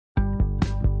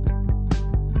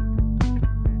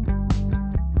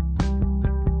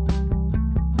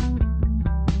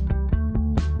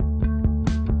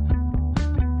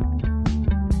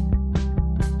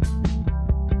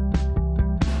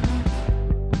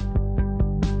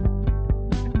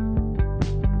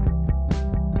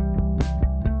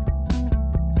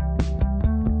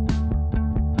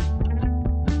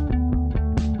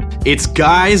It's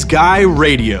Guys Guy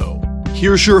Radio.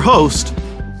 Here's your host,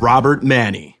 Robert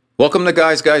Manni. Welcome to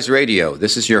Guys Radio.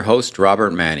 This is your host,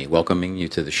 Robert Manni, welcoming you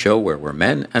to the show where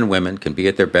men and women can be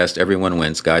at their best. Everyone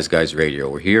wins. Guys Radio.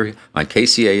 We're here on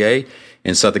KCAA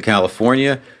in Southern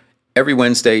California every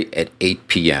Wednesday at 8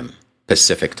 p.m.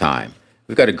 Pacific time.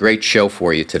 We've got a great show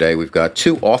for you today. We've got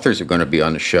two authors who are going to be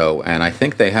on the show, and I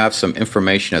think they have some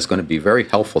information that's going to be very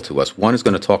helpful to us. One is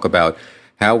going to talk about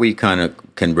how we kind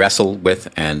of can wrestle with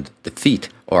and defeat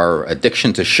our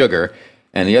addiction to sugar,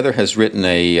 and the other has written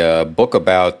a book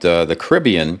about the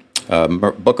Caribbean,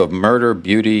 book of murder,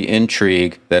 beauty,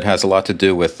 intrigue, that has a lot to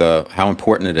do with how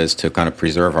important it is to kind of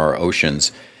preserve our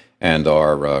oceans and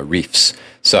our reefs.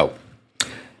 So,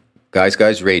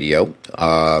 Guys Radio,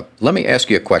 let me ask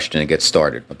you a question to get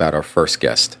started about our first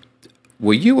guest.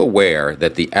 Were you aware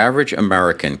that the average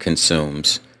American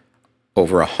consumes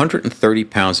over 130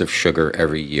 pounds of sugar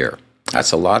every year?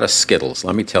 That's a lot of Skittles.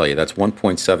 Let me tell you, that's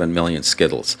 1.7 million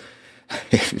Skittles,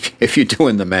 if you're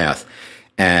doing the math.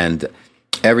 And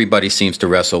everybody seems to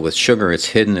wrestle with sugar. It's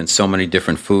hidden in so many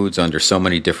different foods under so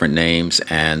many different names.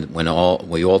 And when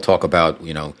we all talk about,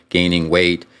 gaining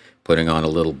weight, putting on a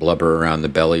little blubber around the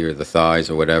belly or the thighs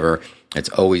or whatever, it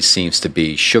always seems to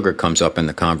be sugar comes up in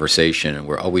the conversation, and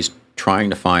we're always trying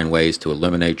to find ways to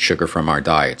eliminate sugar from our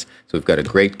diets. So we've got a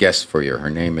great guest for you.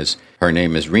 Her name is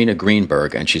Rena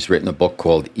Greenberg, and she's written a book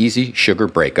called Easy Sugar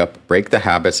Breakup: Break the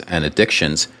Habits and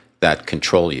Addictions That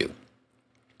Control You.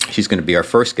 She's going to be our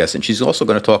first guest, and she's also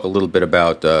going to talk a little bit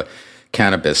about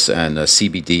cannabis and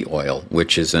CBD oil,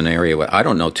 which is an area where I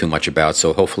don't know too much about,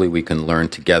 so hopefully we can learn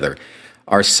together.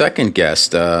 Our second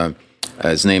guest,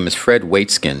 his name is Fred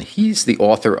Waitzkin. He's the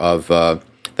author of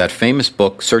that famous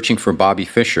book, Searching for Bobby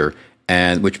Fischer,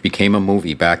 and which became a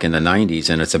movie back in the 90s,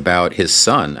 and it's about his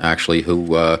son, actually,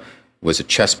 who was a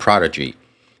chess prodigy.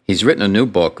 He's written a new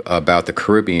book about the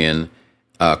Caribbean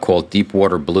called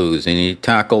Deepwater Blues, and he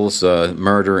tackles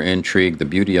murder, intrigue, the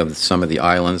beauty of some of the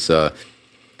islands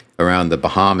around the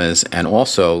Bahamas, and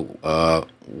also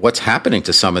what's happening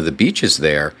to some of the beaches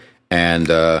there, and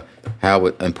how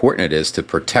important it is to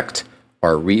protect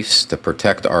our reefs, to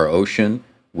protect our ocean.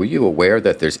 Were you aware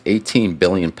that there's 18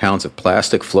 billion pounds of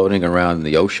plastic floating around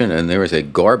the ocean, and there is a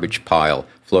garbage pile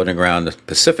floating around the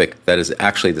Pacific that is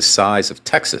actually the size of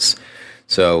Texas?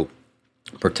 So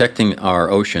protecting our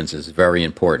oceans is very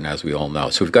important, as we all know.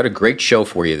 So we've got a great show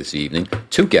for you this evening.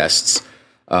 Two guests.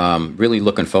 Really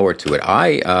looking forward to it.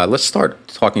 Let's start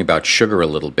talking about sugar a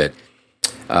little bit.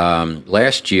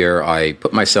 Last year, I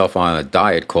put myself on a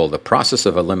diet called the Process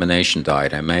of Elimination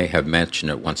Diet. I may have mentioned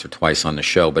it once or twice on the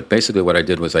show, but basically what I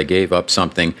did was I gave up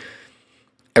something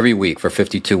every week for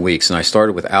 52 weeks, and I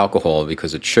started with alcohol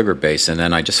because it's sugar-based, and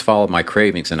then I just followed my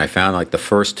cravings, and I found like the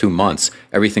first 2 months,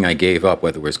 everything I gave up,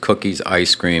 whether it was cookies,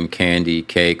 ice cream, candy,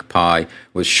 cake, pie,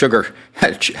 was sugar,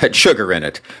 had sugar in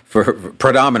it, for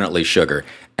predominantly sugar.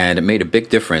 And it made a big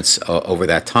difference over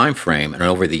that time frame and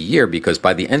over the year, because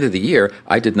by the end of the year,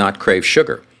 I did not crave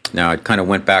sugar. Now, I kind of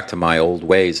went back to my old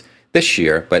ways this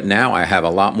year, but now I have a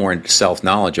lot more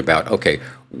self-knowledge about, okay,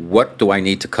 what do I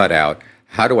need to cut out?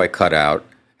 How do I cut out?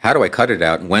 How do I cut it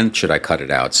out? And when should I cut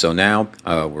it out? So now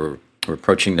we're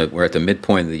at the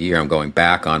midpoint of the year. I'm going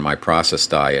back on my processed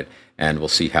diet, and we'll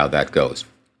see how that goes.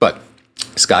 But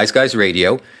it's Guys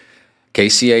Radio,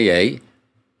 KCAA,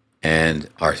 and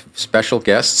our special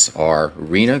guests are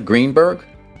Rena Greenberg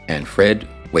and Fred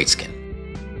Waitzkin.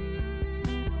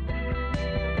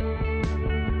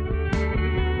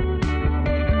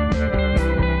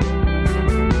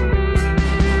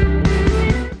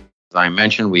 As I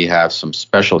mentioned, we have some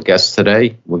special guests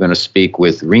today. We're going to speak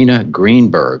with Rena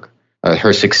Greenberg.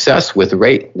 Her success with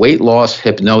weight loss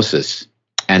hypnosis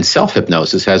and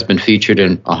self-hypnosis has been featured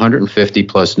in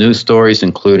 150-plus news stories,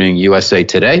 including USA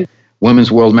Today,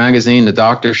 Women's World Magazine, The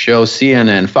Doctor Show,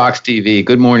 CNN, Fox TV,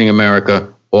 Good Morning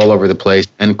America, all over the place,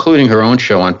 including her own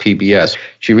show on PBS.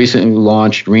 She recently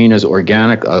launched Rena's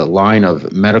Organic, a line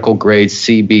of medical-grade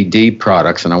CBD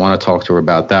products, and I want to talk to her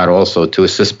about that also, to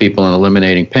assist people in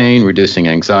eliminating pain, reducing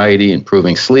anxiety,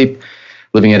 improving sleep,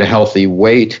 living at a healthy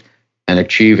weight, and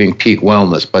achieving peak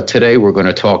wellness. But today we're going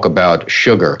to talk about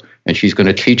sugar, and she's going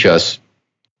to teach us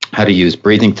how to use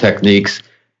breathing techniques,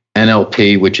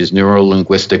 NLP, which is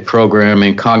neuro-linguistic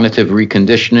programming, cognitive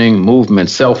reconditioning, movement,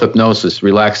 self-hypnosis,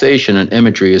 relaxation, and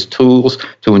imagery as tools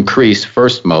to increase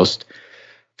foremost,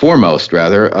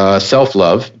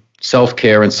 self-love,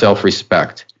 self-care, and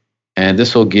self-respect. And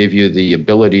this will give you the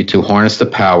ability to harness the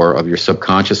power of your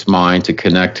subconscious mind to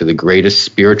connect to the greatest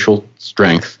spiritual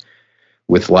strength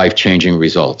with life-changing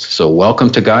results. So welcome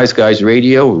to Guys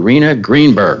Radio, Rena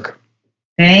Greenberg.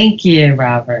 Thank you,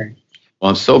 Robert. Well,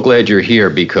 I'm so glad you're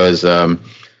here because,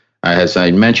 as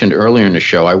I mentioned earlier in the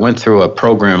show, I went through a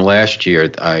program last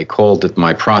year. I called it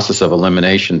my Process of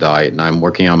Elimination Diet, and I'm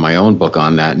working on my own book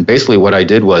on that. And basically what I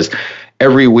did was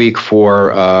every week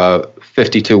for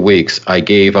 52 weeks, I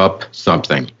gave up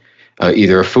something,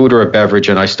 either a food or a beverage,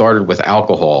 and I started with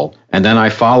alcohol. And then I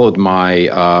followed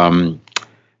my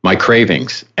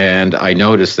cravings. And I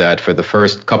noticed that for the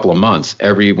first couple of months,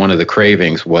 every one of the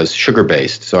cravings was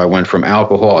sugar-based. So I went from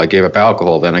alcohol, I gave up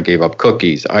alcohol, then I gave up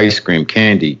cookies, ice cream,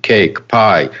 candy, cake,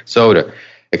 pie, soda,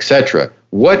 etc.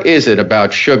 What is it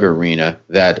about sugar, Rena,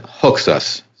 that hooks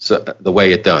us the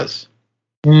way it does?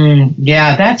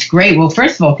 Yeah, that's great. Well,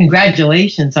 first of all,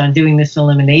 congratulations on doing this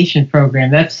elimination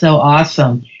program. That's so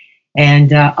awesome.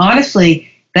 And honestly,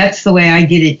 that's the way I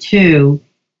did it too.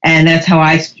 And that's how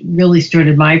I really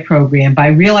started my program, by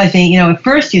realizing, at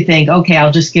first you think, okay,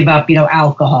 I'll just give up,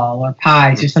 alcohol or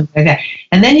pies or something like that.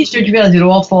 And then you start to realize it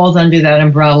all falls under that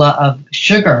umbrella of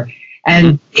sugar.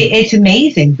 And it's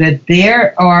amazing that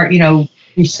there are,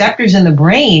 receptors in the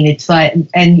brain. It's like,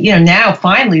 and, now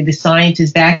finally the science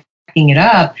is backing it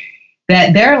up,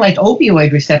 that they're like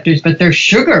opioid receptors, but they're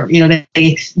sugar,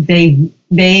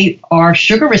 they are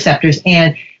sugar receptors.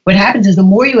 And what happens is the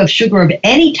more you have sugar of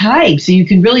any type, so you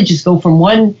can really just go from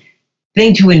one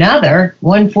thing to another,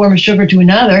 one form of sugar to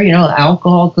another,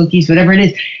 alcohol, cookies, whatever it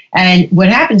is. And what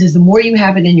happens is the more you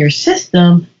have it in your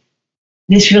system,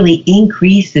 this really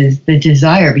increases the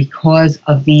desire because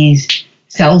of these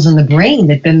cells in the brain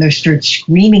that then they start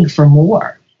screaming for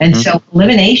more. And so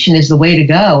elimination is the way to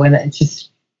go. And it's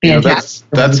just fantastic.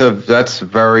 That's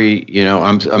very,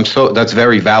 that's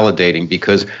very validating,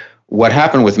 because what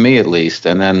happened with me, at least,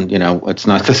 and then,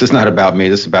 this is not about me,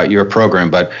 this is about your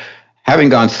program, but having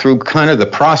gone through kind of the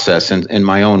process in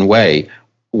my own way,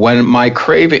 when my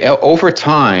craving, over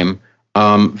time,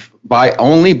 by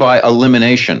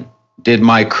elimination, did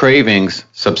my cravings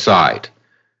subside.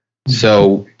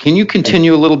 So can you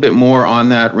continue a little bit more on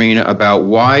that, Rena, about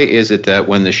why is it that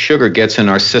when the sugar gets in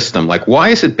our system, like why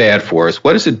is it bad for us?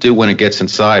 What does it do when it gets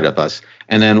inside of us?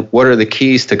 And then what are the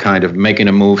keys to kind of making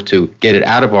a move to get it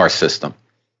out of our system?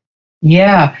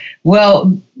 Yeah,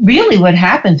 well, really what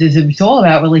happens is it's all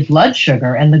about really blood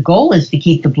sugar. And the goal is to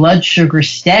keep the blood sugar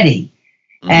steady.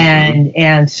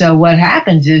 And so what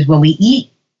happens is when we eat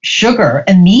sugar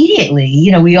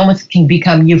immediately, we almost can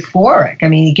become euphoric. I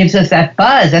mean, it gives us that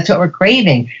buzz. That's what we're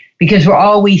craving, because we're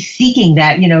always seeking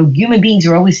that, human beings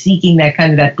are always seeking that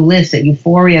kind of that bliss, that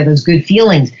euphoria, those good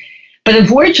feelings. But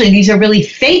unfortunately, these are really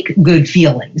fake good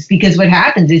feelings, because what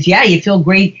happens is, you feel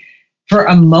great for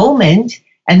a moment.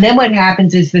 And then what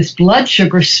happens is this blood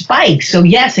sugar spikes. So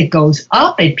yes, it goes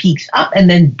up, it peaks up, and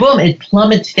then boom, it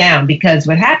plummets down, because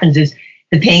what happens is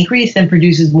the pancreas then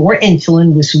produces more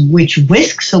insulin, which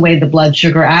whisks away the blood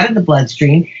sugar out of the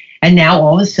bloodstream. And now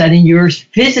all of a sudden you're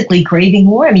physically craving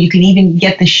more. I mean, you can even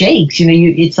get the shakes.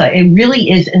 It's like, it really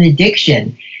is an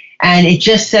addiction, and it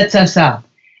just sets us up.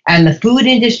 And the food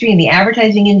industry and the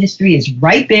advertising industry is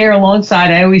right there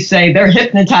alongside. I always say they're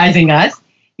hypnotizing us,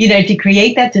 to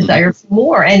create that desire for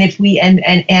more. And if we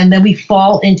and then we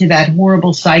fall into that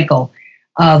horrible cycle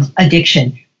of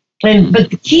addiction. But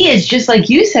the key is, just like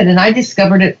you said, and I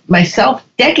discovered it myself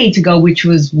decades ago, which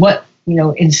was what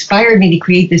inspired me to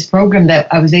create this program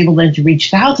that I was able then to reach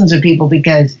thousands of people,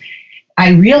 because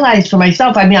I realized for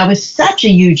myself, I was such a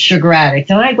huge sugar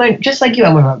addict. And I went, just like you,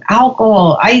 I went from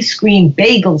alcohol, ice cream,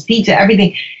 bagels, pizza,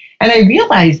 everything. And I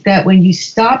realized that when you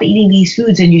stop eating these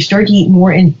foods and you start to eat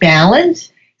more in balance,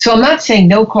 so I'm not saying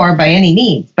no carb by any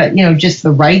means, but, just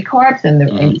the right carbs and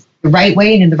the right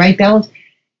weight and the right balance,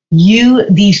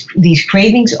 these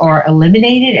cravings are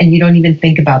eliminated, and you don't even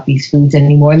think about these foods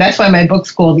anymore. And that's why my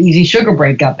book's called Easy Sugar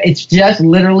Breakup. It's just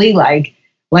literally like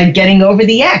getting over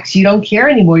the ex. You don't care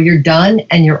anymore. You're done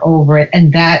and you're over it.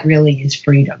 And that really is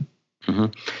freedom.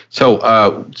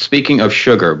 So speaking of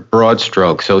sugar, broad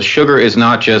stroke. So sugar is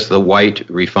not just the white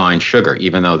refined sugar,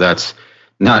 even though that's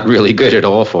not really good at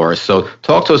all for us. So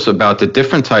talk to us about the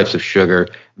different types of sugar,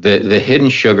 the hidden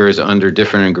sugars under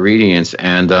different ingredients,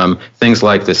 and things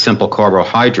like the simple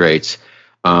carbohydrates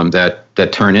that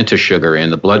turn into sugar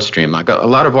in the bloodstream. Like a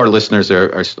lot of our listeners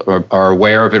are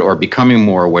aware of it, or becoming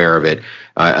more aware of it.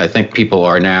 I think people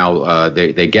are now,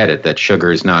 they get it, that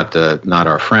sugar is not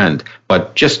our friend.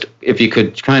 But just if you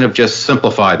could kind of just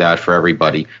simplify that for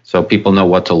everybody so people know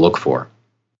what to look for.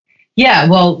 Yeah,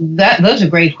 well, those are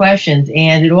great questions.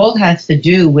 And it all has to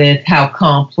do with how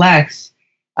complex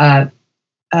a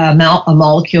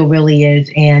molecule really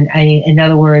is. And in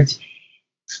other words,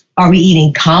 are we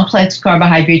eating complex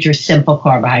carbohydrates or simple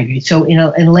carbohydrates? So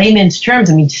in layman's terms,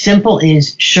 I mean, simple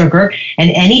is sugar, and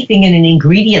anything in an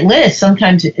ingredient list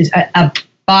sometimes is a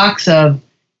box of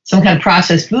some kind of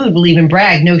processed food will even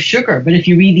brag no sugar. But if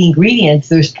you read the ingredients,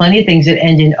 there's plenty of things that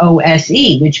end in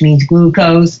OSE, which means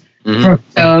glucose,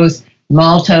 fructose,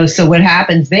 maltose. So what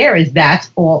happens there is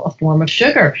that's all a form of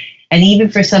sugar. And even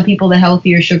for some people, the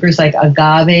healthier sugars like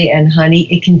agave and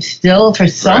honey, it can still, for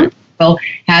some people,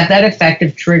 have that effect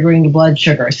of triggering the blood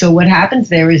sugar. So what happens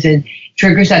there is it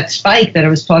triggers that spike that I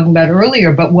was talking about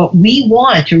earlier. But what we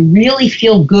want to really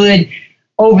feel good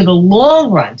over the long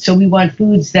run, so we want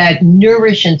foods that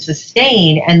nourish and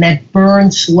sustain and that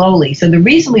burn slowly. So the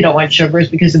reason we don't want sugar is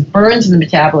because it burns in the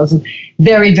metabolism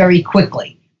very, very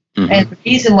quickly. And the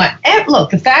reason why,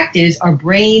 look, the fact is our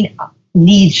brain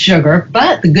needs sugar,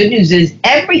 but the good news is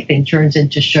everything turns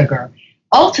into sugar.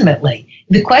 Ultimately,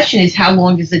 the question is how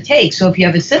long does it take? So if you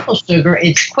have a simple sugar,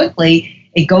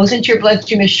 it goes into your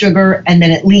bloodstream as sugar, and then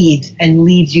it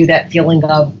leaves you that feeling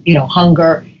of,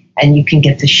 hunger, and you can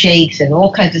get the shakes and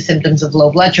all kinds of symptoms of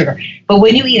low blood sugar. But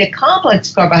when you eat a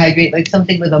complex carbohydrate, like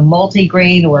something with a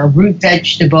multigrain or a root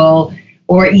vegetable,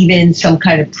 or even some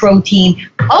kind of protein,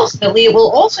 ultimately it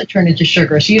will also turn into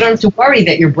sugar. So you don't have to worry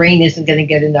that your brain isn't going to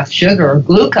get enough sugar or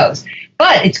glucose,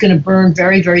 but it's going to burn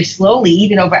very, very slowly,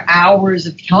 even over hours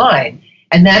of time.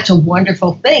 And that's a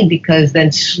wonderful thing, because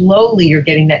then slowly you're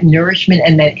getting that nourishment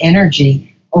and that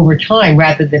energy over time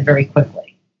rather than very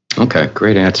quickly. Okay,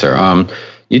 great answer.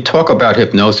 You talk about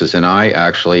hypnosis, and I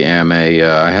actually am I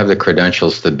have the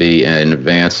credentials to be an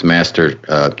advanced master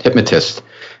hypnotist.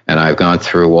 And I've gone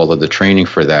through all of the training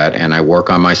for that, and I work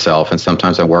on myself, and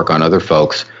sometimes I work on other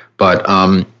folks. But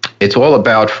it's all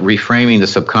about reframing the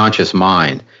subconscious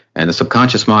mind, and the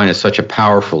subconscious mind is such a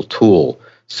powerful tool.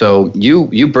 So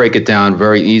you break it down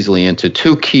very easily into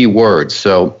two key words.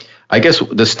 So I guess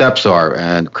the steps are,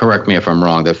 and correct me if I'm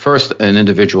wrong, that first an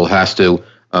individual has to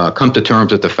come to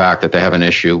terms with the fact that they have an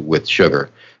issue with sugar,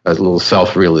 a little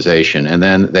self-realization, and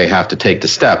then they have to take the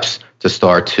steps to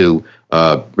start to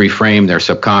reframe their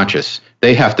subconscious.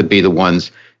 They have to be the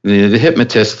ones. The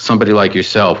hypnotist, somebody like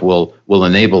yourself, will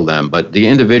enable them, but the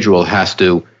individual has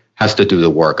to do the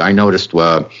work. I noticed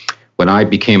when I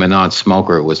became a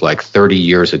non-smoker, it was like 30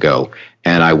 years ago,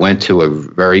 and I went to a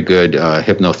very good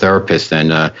hypnotherapist,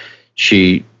 and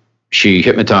she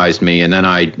hypnotized me, and then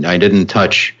I didn't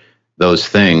touch those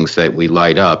things that we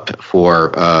light up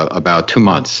for about 2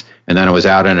 months. And then I was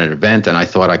out at an event, and I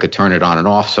thought I could turn it on and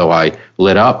off, so I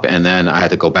lit up, and then I had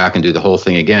to go back and do the whole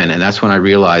thing again. And that's when I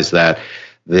realized that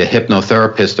the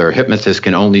hypnotherapist or hypnotist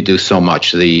can only do so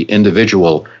much. The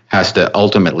individual has to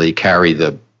ultimately carry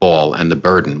the ball and the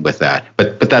burden with that.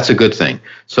 But that's a good thing.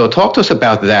 So talk to us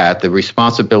about that, the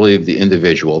responsibility of the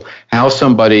individual, how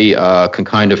somebody can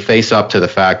kind of face up to the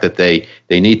fact that they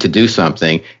need to do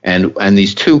something, and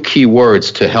these two key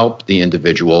words to help the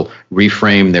individual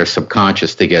reframe their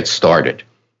subconscious to get started.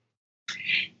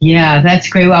 Yeah, that's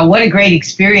great. Wow, what a great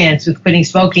experience with quitting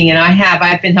smoking. And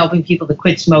I've been helping people to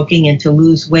quit smoking and to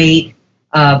lose weight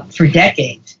for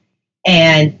decades.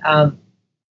 And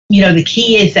the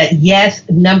key is that, yes,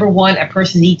 number one, a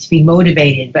person needs to be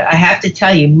motivated. But I have to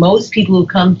tell you, most people who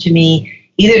come to me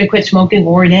either to quit smoking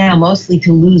or now mostly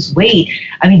to lose weight,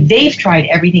 I mean, they've tried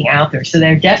everything out there. So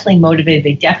they're definitely motivated.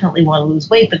 They definitely want to lose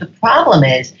weight. But the problem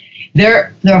is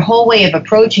their whole way of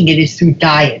approaching it is through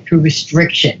diet, through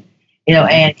restriction,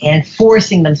 and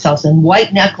forcing themselves and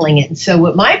white knuckling it. And so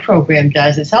what my program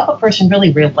does is help a person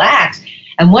really relax.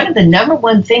 And one of the number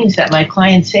one things that my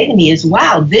clients say to me is,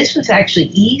 wow, this was actually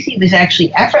easy. It was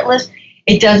actually effortless.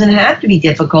 It doesn't have to be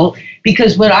difficult,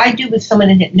 because what I do with someone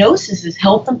in hypnosis is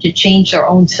help them to change their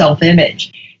own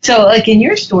self-image. So like in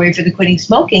your story for the quitting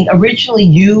smoking, originally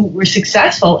you were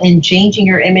successful in changing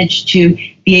your image to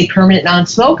be a permanent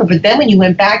non-smoker. But then when you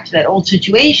went back to that old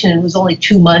situation, it was only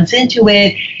 2 months into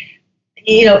it,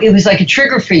 it was like a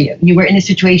trigger for you. You were in a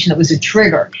situation that was a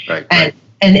trigger. Right.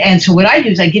 And so what I do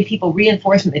is I give people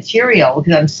reinforcement material,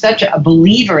 because I'm such a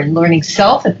believer in learning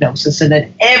self-hypnosis, so that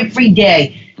every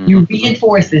day you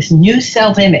reinforce this new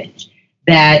self-image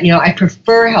that, I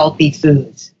prefer healthy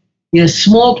foods.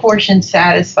 Small portions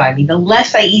satisfy me. The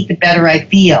less I eat, the better I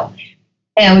feel.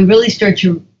 And we really start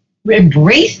to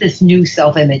embrace this new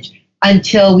self-image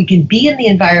until we can be in the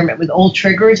environment with old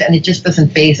triggers and it just doesn't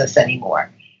faze us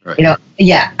anymore. Right.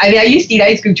 Yeah. I mean, I used to eat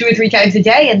ice cream 2 or 3 times a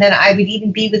day, and then I would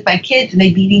even be with my kids, and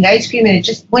they'd be eating ice cream, and it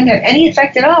just wouldn't have any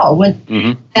effect at all.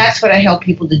 That's what I help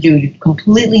people to do, to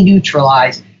completely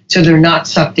neutralize, so they're not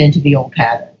sucked into the old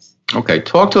patterns. Okay,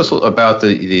 talk to us about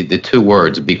the two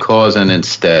words, because and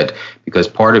instead, because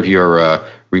part of your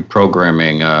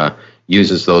reprogramming,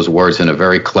 uses those words in a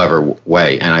very clever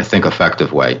way, and I think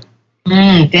effective way.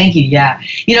 Thank you. Yeah.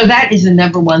 That is the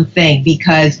number one thing,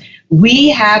 because we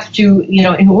have to,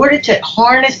 in order to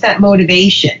harness that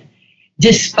motivation,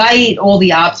 despite all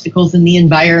the obstacles in the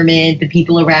environment, the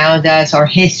people around us, our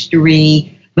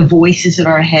history, the voices in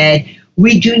our head,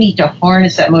 we do need to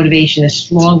harness that motivation as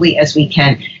strongly as we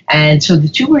can. And so the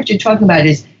two words you're talking about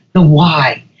is the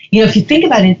why. If you think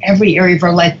about it in every area of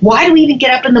our life, why do we even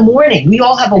get up in the morning? We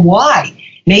all have a why.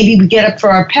 Maybe we get up for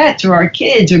our pets or our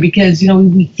kids, or because,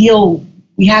 we feel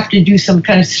we have to do some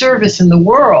kind of service in the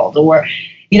world, or,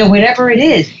 whatever it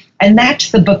is. And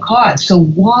that's the because. So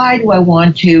why do I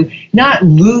want to not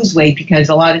lose weight? Because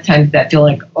a lot of times that feel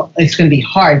like it's going to be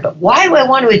hard, but why do I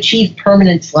want to achieve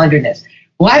permanent slenderness?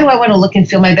 Why do I want to look and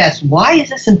feel my best? Why is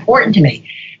this important to me?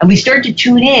 And we start to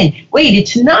tune in. Wait,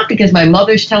 it's not because my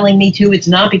mother's telling me to. It's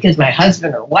not because my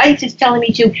husband or wife is telling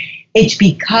me to. It's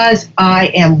because I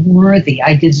am worthy.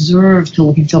 I deserve to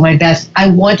look and feel my best.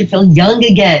 I want to feel young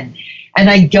again. And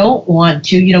I don't want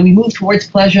to, we move towards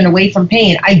pleasure and away from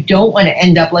pain. I don't want to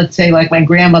end up, let's say, like my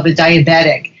grandmother,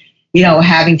 diabetic,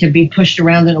 having to be pushed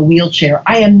around in a wheelchair.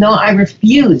 I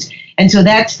refuse. And so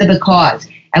that's the because.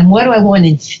 And what do I want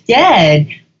instead?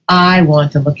 I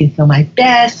want to look and feel my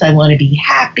best. I want to be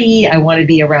happy. I want to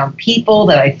be around people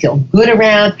that I feel good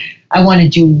around. I want to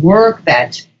do work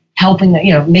that's helping,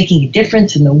 making a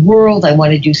difference in the world. I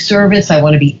want to do service. I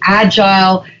want to be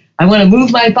agile. I want to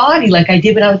move my body like I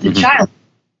did when I was a child.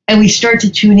 And we start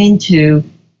to tune into,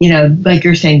 like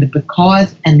you're saying, the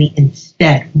because and the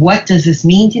instead. What does this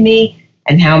mean to me,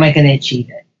 and how am I going to achieve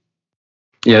it?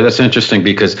 Yeah, that's interesting,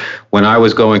 because when I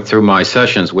was going through my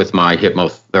sessions with my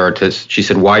hypnotherapist, she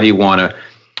said, why do you want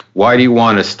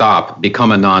to stop,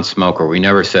 become a non-smoker? We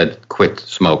never said quit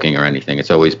smoking or anything. It's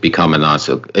always become a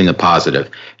non-smoker in the positive.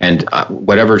 And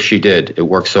whatever she did, it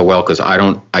worked so well, because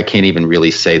I can't even really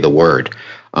say the word,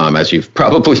 as you've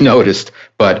probably noticed.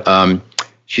 But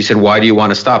she said, why do you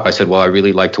want to stop? I said, well, I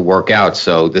really like to work out,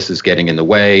 so this is getting in the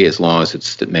way, as long as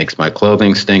it makes my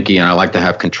clothing stinky, and I like to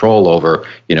have control over,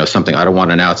 something. I don't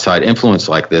want an outside influence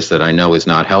like this that I know is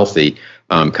not healthy,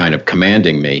 kind of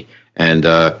commanding me. And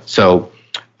so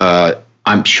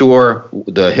I'm sure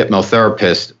the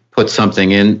hypnotherapist put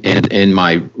something in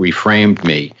my reframed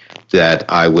me that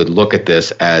I would look at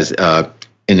this as an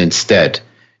instead.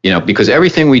 Because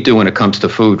everything we do when it comes to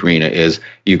food, Rena, is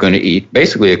you're going to eat.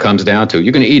 Basically, it comes down to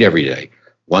you're going to eat every day.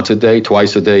 Once a day,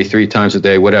 twice a day, 3 times a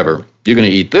day, whatever. You're going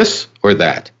to eat this or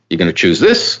that. You're going to choose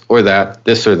this or that,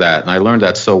 this or that. And I learned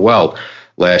that so well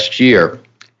last year.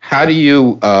 How do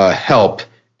you help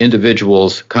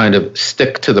individuals kind of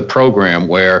stick to the program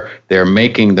where they're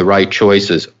making the right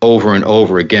choices over and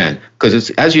over again? Because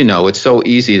it's, as you know, it's so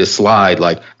easy to slide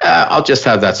like, I'll just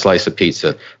have that slice of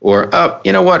pizza, or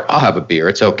you know what, I'll have a beer,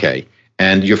 it's okay.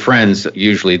 And your friends,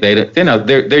 usually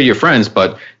they're your friends,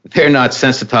 but they're not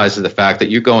sensitized to the fact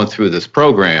that you're going through this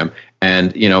program,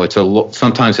 and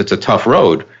sometimes it's a tough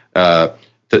road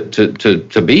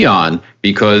to be on,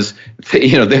 because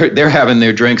they're having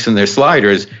their drinks and their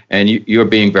sliders, and you're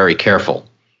being very careful.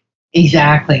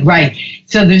 Exactly, right.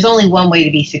 So there's only one way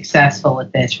to be successful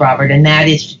at this, Robert, and that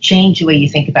is to change the way you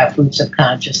think about food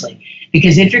subconsciously.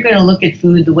 Because if you're going to look at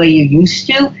food the way you used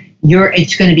to,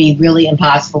 it's going to be really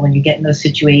impossible when you get in those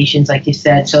situations, like you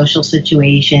said, social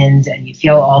situations, and you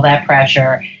feel all that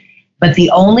pressure. But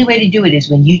the only way to do it is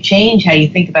when you change how you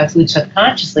think about food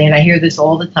subconsciously. And I hear this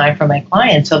all the time from my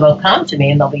clients. So they'll come to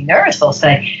me and they'll be nervous. They'll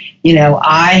say,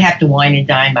 I have to wine and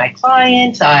dine my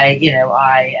clients. I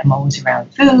am always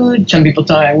around food. Some people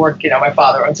tell me I work, my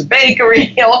father owns a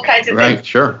bakery, all kinds of things. Right,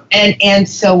 sure. And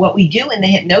so what we do in the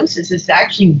hypnosis is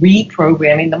actually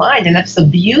reprogramming the mind. And that's the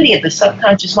beauty of the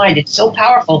subconscious mind. It's so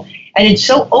powerful, and it's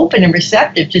so open and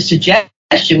receptive to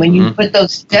suggestion when you put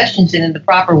those suggestions in the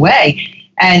proper way.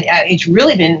 And it's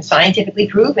really been scientifically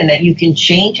proven that you can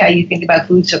change how you think about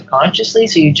food subconsciously,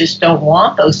 so you just don't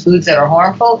want those foods that are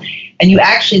harmful. And you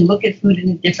actually look at food in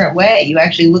a different way. You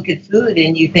actually look at food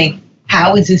and you think,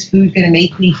 how is this food going to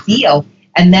make me feel?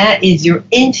 And that is your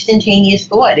instantaneous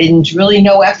thought. And it's really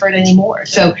no effort anymore.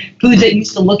 So foods that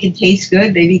used to look and taste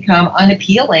good, they become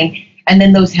unappealing. And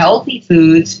then those healthy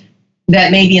foods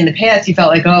that maybe in the past you felt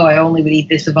like, oh, I only would eat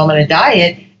this if I'm on a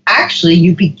diet, actually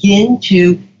you begin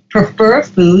to prefer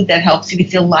food that helps you to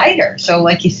feel lighter. So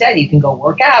like you said, you can go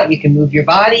work out, you can move your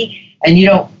body, and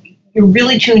you're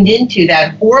really tuned into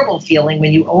that horrible feeling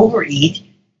when you overeat,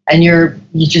 and you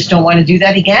just don't want to do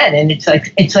that again. And it's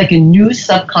like a new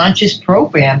subconscious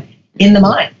program in the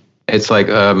mind. It's like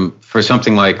for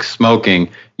something like smoking,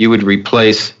 you would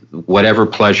replace whatever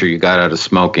pleasure you got out of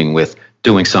smoking with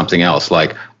doing something else,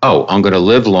 like, oh, I'm going to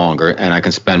live longer and I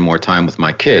can spend more time with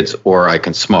my kids, or I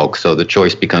can smoke. So the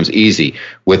choice becomes easy.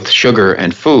 With sugar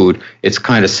and food, it's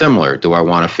kind of similar. Do I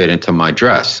want to fit into my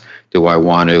dress? Do I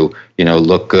want to,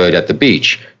 look good at the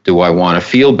beach? Do I want to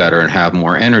feel better and have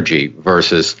more energy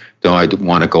versus do I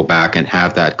want to go back and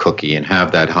have that cookie and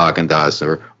have that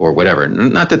Haagen-Dazs or whatever?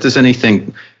 Not that there's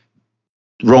anything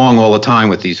wrong all the time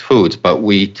with these foods, but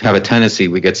we have a tendency,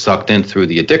 we get sucked in through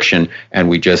the addiction, and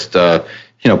we just,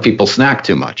 people snack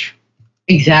too much.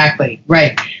 Exactly,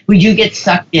 right. We do get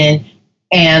sucked in,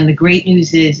 and the great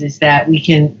news is that we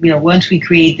can, once we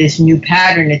create this new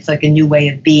pattern, it's like a new way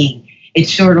of being.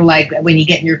 It's sort of like when you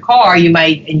get in your car,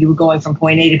 and you were going from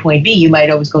point A to point B, you might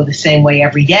always go the same way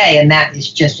every day, and that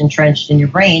is just entrenched in your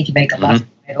brain to make a left,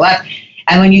 right, left.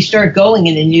 And when you start going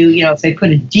in a new, if they put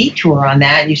a detour on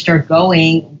that and you start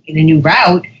going in a new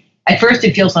route, at first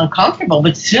it feels uncomfortable,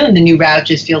 but soon the new route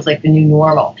just feels like the new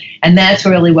normal. And that's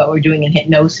really what we're doing in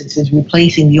hypnosis, is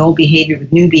replacing the old behavior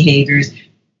with new behaviors.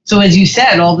 So as you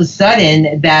said, all of a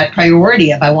sudden that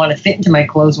priority of I want to fit into my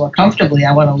clothes more comfortably,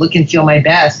 I want to look and feel my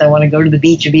best, I want to go to the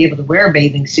beach and be able to wear a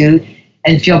bathing suit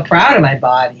and feel proud of my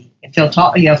body and feel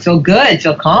good,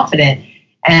 feel confident.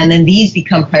 And then these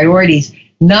become priorities.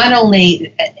 Not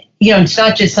only, it's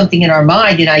not just something in our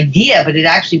mind, an idea, but it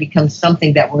actually becomes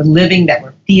something that we're living, that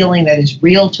we're feeling, that is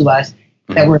real to us,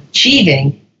 that we're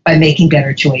achieving by making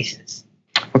better choices.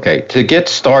 Okay, to get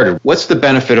started, what's the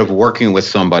benefit of working with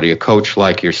somebody, a coach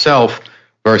like yourself,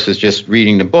 versus just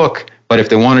reading the book? But if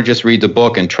they want to just read the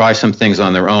book and try some things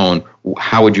on their own,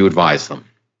 how would you advise them?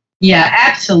 Yeah,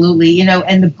 absolutely.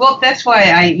 And the book, that's why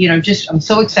I'm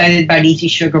so excited about Easy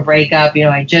Sugar Breakup.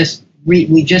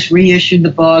 We just reissued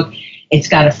the book. It's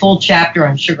got a full chapter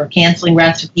on sugar canceling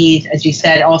recipes. As you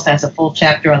said, it also has a full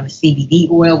chapter on the CBD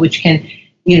oil, which can,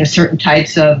 certain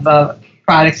types of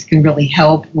products can really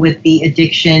help with the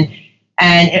addiction.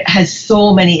 And it has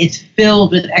it's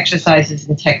filled with exercises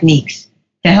and techniques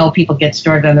to help people get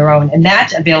started on their own. And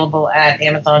that's available at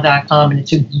Amazon.com. And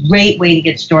it's a great way to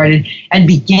get started and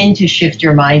begin to shift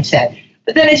your mindset.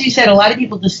 But then, as you said, a lot of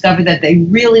people discover that they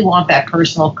really want that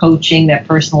personal coaching, that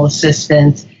personal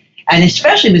assistance, and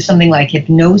especially with something like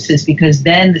hypnosis, because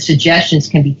then the suggestions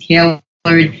can be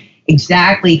tailored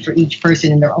exactly for each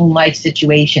person in their own life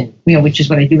situation, which is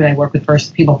what I do when I work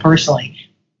with people personally.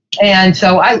 And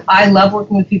so I love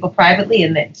working with people privately,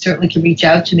 and they certainly can reach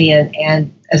out to me.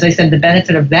 And as I said, the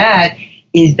benefit of that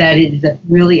is that it is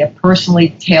really a personally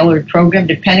tailored program,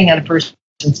 depending on a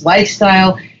person's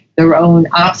lifestyle, their own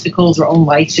obstacles, their own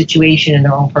life situation, and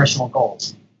their own personal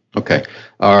goals. Okay.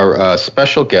 Our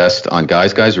special guest on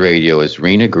Guys Radio is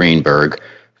Rena Greenberg.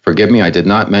 Forgive me, I did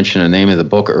not mention the name of the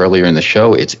book earlier in the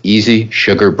show. It's Easy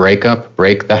Sugar Breakup,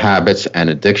 Break the Habits and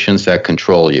Addictions That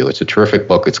Control You. It's a terrific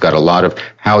book. It's got a lot of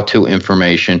how-to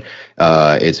information.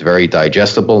 It's very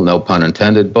digestible, no pun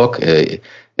intended book.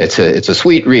 It's a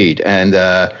sweet read. And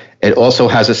it also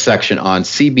has a section on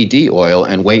CBD oil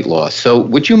and weight loss. So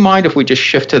would you mind if we just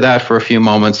shift to that for a few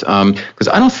moments? Because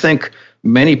I don't think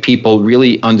many people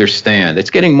really understand. It's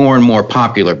getting more and more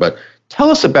popular, but tell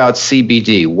us about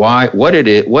CBD. What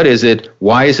is it?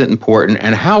 Why is it important?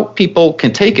 And how people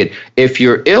can take it if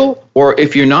you're ill or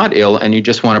if you're not ill and you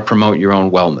just want to promote your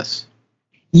own wellness.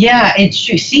 Yeah, it's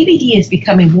true. CBD is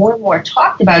becoming more and more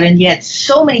talked about, and yet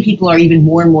so many people are even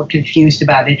more and more confused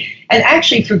about it. And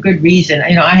actually for good reason.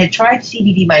 I had tried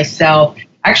CBD myself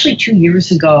actually 2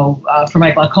 years ago for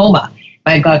my glaucoma.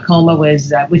 My glaucoma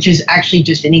was, which is actually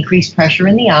just an increased pressure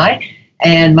in the eye.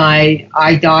 And my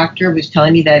eye doctor was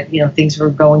telling me that, things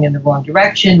were going in the wrong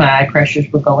direction. My eye pressures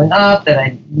were going up, that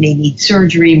I may need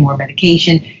surgery, more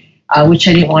medication, which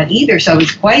I didn't want either. So I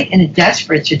was quite in a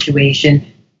desperate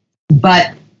situation.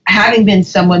 But having been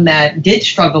someone that did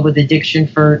struggle with addiction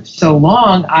for so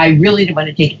long, I really didn't want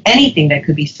to take anything that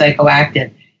could be psychoactive.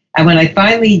 And when I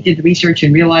finally did the research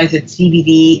and realized that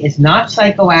CBD is not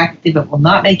psychoactive, it will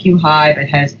not make you high, but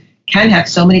can have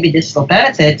so many medicinal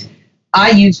benefits,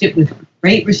 I used it with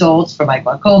great results for my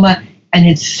glaucoma, and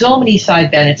had so many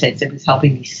side benefits. It was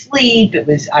helping me sleep.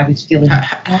 I was feeling.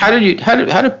 How do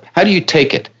you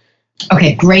take it?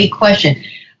 Okay, great question.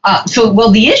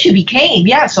 The issue became,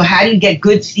 so how do you get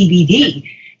good CBD?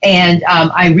 And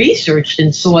I researched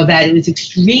and saw that it was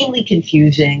extremely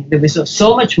confusing. There was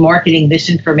so much marketing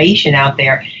misinformation out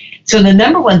there. So the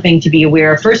number one thing to be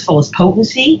aware of, first of all, is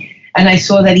potency. And I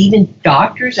saw that even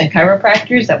doctors and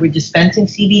chiropractors that were dispensing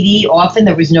CBD, often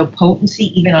there was no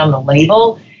potency even on the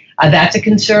label. That's a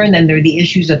concern. Then there are the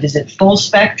issues of, is it full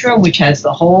spectrum, which has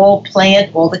the whole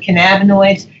plant, all the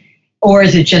cannabinoids, or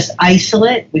is it just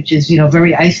isolate, which is,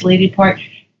 very isolated part?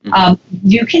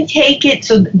 You can take it.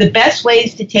 So the best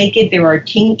ways to take it, there are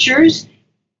tinctures,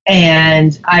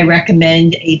 and I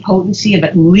recommend a potency of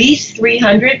at least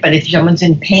 300, but if someone's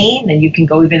in pain, then you can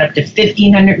go even up to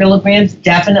 1,500 milligrams,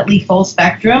 definitely full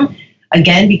spectrum,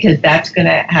 again, because that's going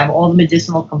to have all the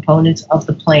medicinal components of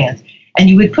the plant. And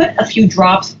you would put a few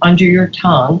drops under your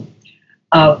tongue,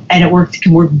 and it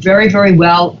can work very, very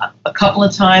well. A couple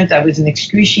of times I was in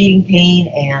excruciating pain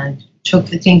and took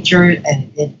the tincture, and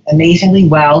it did amazingly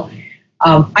well.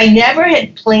 I never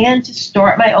had planned to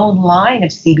start my own line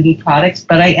of CBD products,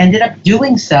 but I ended up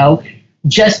doing so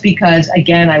just because,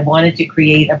 again, I wanted to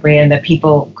create a brand that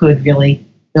people could really,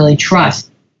 really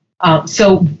trust.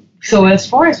 So as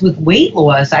far as with weight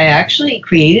loss, I actually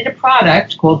created a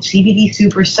product called CBD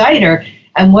Super Cider.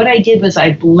 And what I did was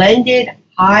I blended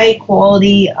high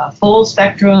quality, full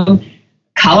spectrum,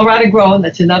 Colorado grown.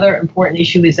 That's another important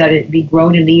issue, is that it be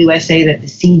grown in the USA, that the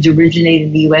seeds originate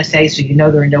in the USA. So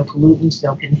there are no pollutants,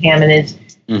 no contaminants,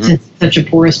 since it's such a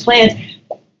porous plant.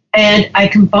 And I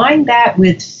combined that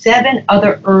with 7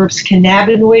 other herbs,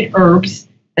 cannabinoid herbs.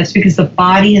 That's because the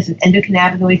body has an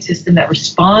endocannabinoid system that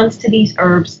responds to these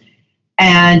herbs.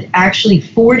 And actually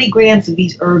 40 grams of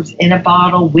these herbs in a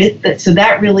bottle so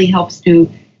that really helps to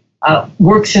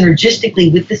work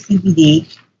synergistically with the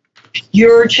CBD,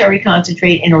 pure cherry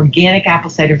concentrate, and organic apple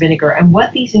cider vinegar. And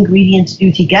what these ingredients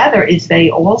do together is they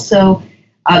also,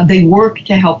 they work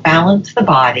to help balance the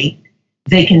body.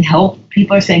 They can help,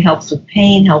 people are saying helps with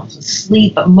pain, helps with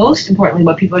sleep, but most importantly,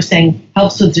 what people are saying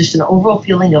helps with just an overall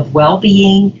feeling of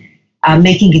well-being,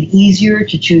 making it easier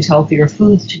to choose healthier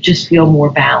foods, to just feel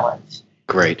more balanced.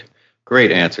 Great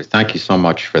answer. Thank you so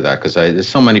much for that, because there's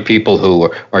so many people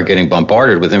who are getting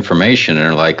bombarded with information and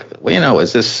are like, well,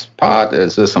 is this pot?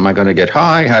 Am I going to get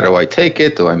high? How do I take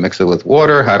it? Do I mix it with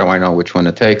water? How do I know which one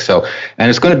to take? And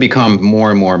it's going to become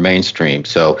more and more mainstream.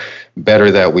 So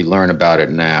better that we learn about it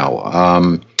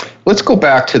now. Let's go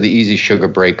back to the easy sugar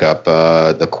breakup,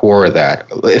 the core of that.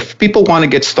 If people want to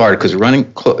get started, because we're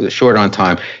running short on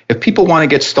time, if people want to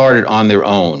get started on their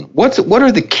own, what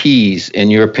are the keys, in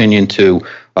your opinion, to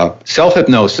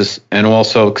self-hypnosis, and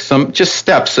also some just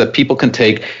steps that people can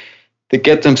take to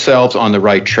get themselves on the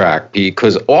right track?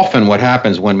 Because often what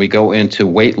happens when we go into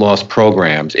weight loss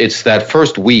programs, it's that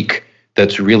first week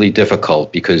that's really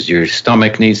difficult, because your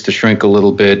stomach needs to shrink a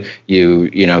little bit.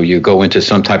 You go into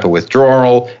some type of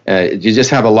withdrawal. You just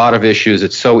have a lot of issues.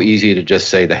 It's so easy to just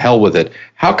say the hell with it.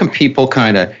 How can people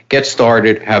kind of get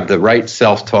started, have the right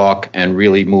self-talk, and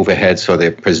really move ahead so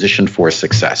they're positioned for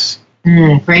success?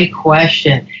 Great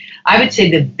question. I would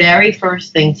say the very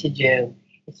first thing to do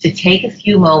is to take a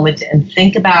few moments and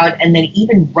think about, and then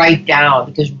even write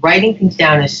down, because writing things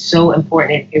down is so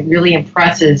important. It really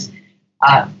impresses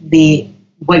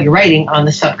what you're writing on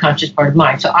the subconscious part of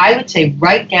mind. So I would say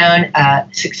write down a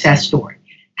success story,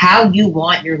 how you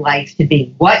want your life to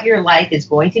be, what your life is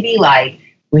going to be like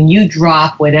when you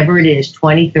drop whatever it is,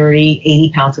 20, 30,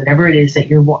 80 pounds, whatever it is that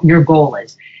your goal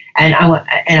is. And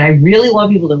I really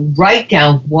want people to write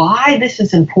down why this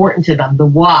is important to them, the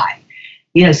why.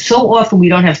 So often we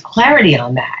don't have clarity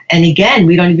on that. And again,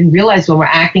 we don't even realize when we're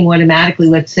acting automatically.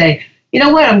 Let's say, you know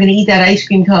what, I'm going to eat that ice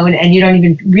cream cone, and you don't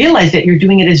even realize that you're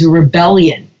doing it as a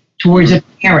rebellion towards a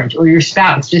parent or your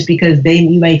spouse, just because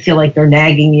you may feel like they're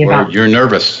nagging you about. Or you're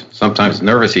nervous, sometimes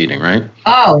nervous eating, right?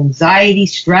 Oh, anxiety,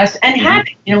 stress, and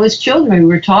habit. As children, we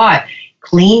were taught,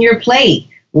 clean your plate,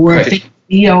 or right.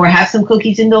 Or have some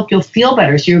cookies and milk, you'll feel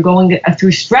better. So you're going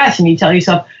through stress, and you tell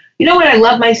yourself, you know what, I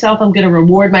love myself, I'm going to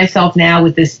reward myself now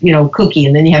with this, cookie.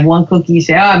 And then you have one cookie, you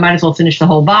say, I might as well finish the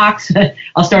whole box.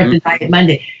 I'll start the diet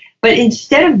Monday. But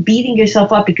instead of beating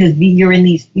yourself up because you're in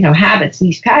these, habits,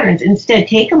 these patterns, instead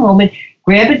take a moment,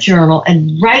 grab a journal,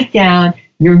 and write down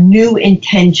your new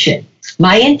intention.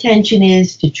 My intention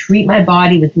is to treat my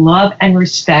body with love and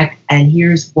respect, and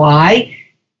here's why.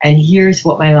 And here's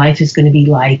what my life is going to be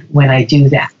like when I do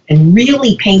that. And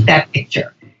really paint that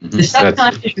picture. The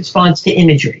subconscious responds to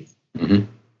imagery.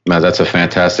 No, that's a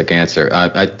fantastic answer.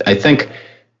 I think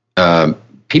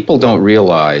people don't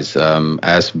realize,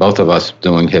 as both of us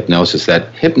doing hypnosis,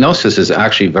 that hypnosis is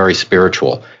actually very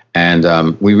spiritual.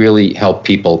 And we really help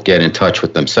people get in touch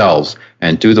with themselves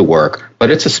and do the work. But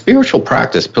it's a spiritual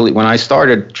practice. When I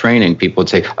started training, people would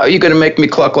say, are you going to make me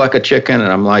cluck like a chicken?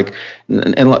 And I'm like,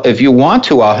 and if you want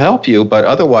to, I'll help you, but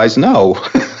otherwise, no.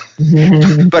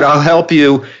 But I'll help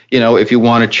you, if you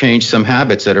want to change some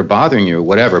habits that are bothering you or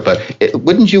whatever. But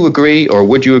wouldn't you agree, or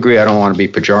would you agree, I don't want to be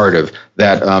pejorative,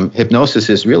 that hypnosis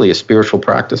is really a spiritual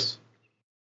practice?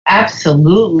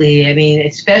 Absolutely. I mean,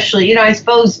 especially, I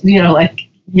suppose,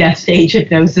 stage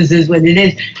hypnosis is what it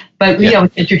is. But,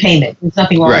 it's entertainment. There's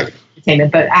nothing wrong with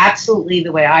entertainment, but absolutely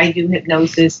the way I do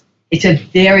hypnosis, it's a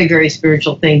very, very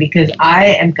spiritual thing because I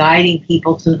am guiding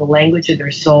people to the language of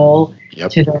their soul,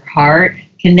 to their heart,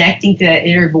 connecting to that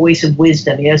inner voice of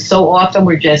wisdom. So often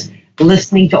we're just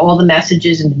listening to all the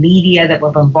messages in the media that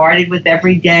we're bombarded with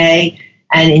every day,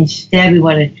 and instead we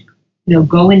want to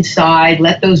go inside,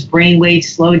 let those brain waves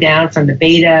slow down from the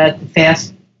beta, the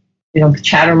fast,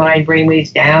 chatter mind brain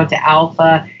waves down to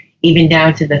alpha, even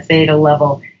down to the theta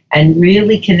level, and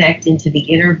really connect into the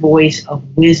inner voice of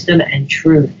wisdom and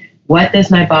truth. What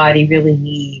does my body really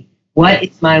need? What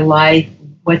is my life?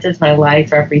 What does my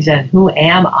life represent? Who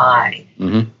am I?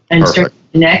 Mm-hmm. And start to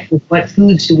connect with what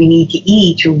foods do we need to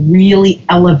eat to really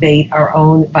elevate our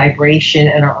own vibration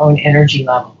and our own energy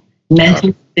level,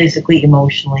 mentally, physically,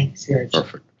 emotionally, spiritually.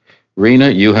 Perfect. Rena,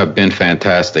 you have been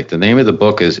fantastic. The name of the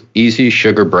book is Easy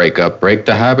Sugar Breakup, Break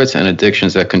the Habits and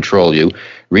Addictions That Control You.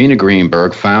 Rena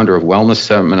Greenberg, founder of Wellness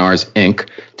Seminars, Inc.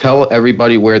 Tell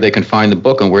everybody where they can find the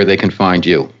book and where they can find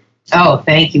you. Oh,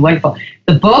 thank you. Wonderful.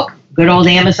 The book,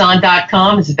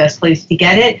 goodollamazon.com, is the best place to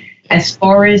get it. As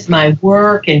far as my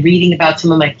work and reading about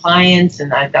some of my clients,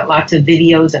 and I've got lots of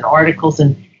videos and articles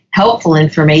and helpful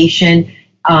information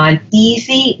on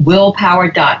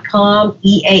easywillpower.com,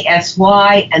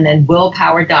 EASY, and then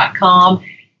willpower.com.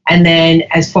 And then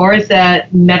as far as the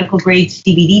medical grade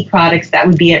CBD products, that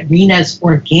would be at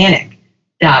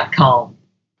renasorganic.com.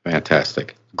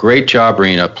 Fantastic. Great job,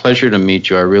 Rena. Pleasure to meet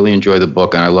you. I really enjoy the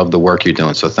book, and I love the work you're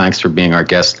doing. So thanks for being our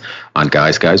guest on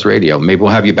Guys Guys Radio. Maybe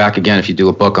we'll have you back again if you do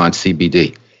a book on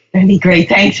CBD. That'd be great.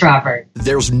 Thanks, Robert.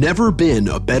 There's never been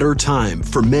a better time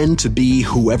for men to be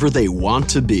whoever they want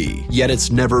to be. Yet it's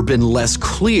never been less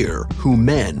clear who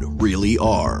men really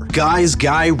are. Guys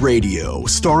Guy Radio,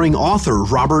 starring author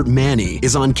Robert Manni,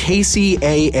 is on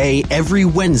KCAA every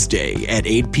Wednesday at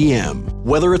 8 p.m.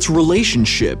 Whether it's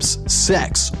relationships,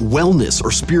 sex, wellness,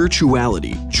 or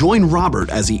spirituality, join Robert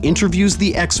as he interviews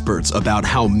the experts about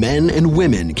how men and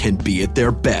women can be at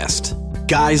their best.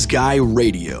 Guys Guy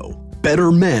Radio.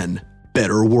 Better men,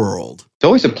 better world. It's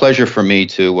always a pleasure for me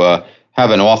to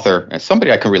have an author and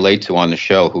somebody I can relate to on the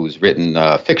show who's written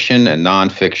fiction and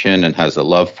nonfiction and has a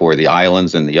love for the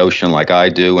islands and the ocean like I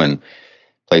do, and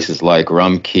places like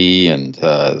Rum Cay and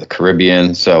the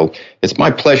Caribbean. So it's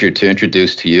my pleasure to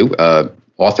introduce to you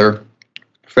author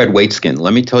Fred Waitzkin.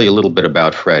 Let me tell you a little bit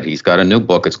about Fred. He's got a new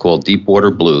book. It's called Deepwater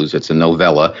Blues. It's a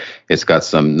novella. It's got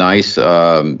some nice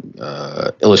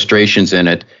illustrations in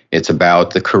it. It's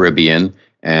about the Caribbean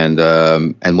and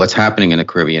what's happening in the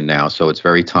Caribbean now. So it's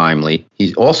very timely.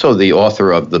 He's also the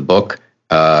author of the book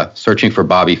Searching for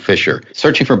Bobby Fischer.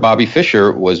 Searching for Bobby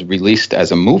Fischer was released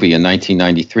as a movie in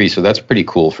 1993, so that's pretty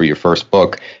cool for your first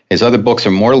book. His other books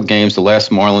are Mortal Games, The Last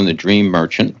Marlin, The Dream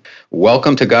Merchant.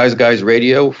 Welcome to Guys Guys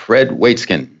Radio, Fred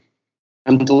Waitzkin.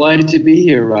 I'm delighted to be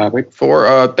here, Robert.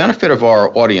 For benefit of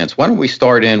our audience, why don't we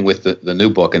start in with the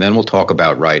new book, and then we'll talk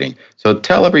about writing. So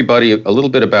tell everybody a little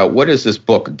bit about what is this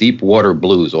book, Deepwater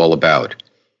Blues, all about?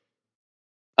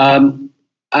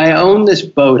 I own this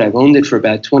boat. I've owned it for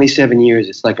about 27 years.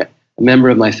 It's like a member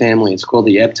of my family. It's called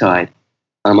the Ebb Tide.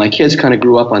 My kids kind of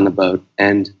grew up on the boat,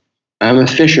 and I'm a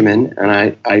fisherman,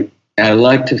 and I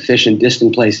like to fish in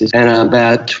distant places. And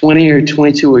about 20 or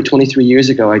 22 or 23 years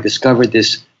ago, I discovered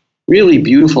this really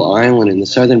beautiful island in the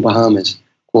southern Bahamas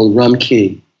called Rum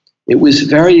Cay. It was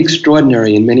very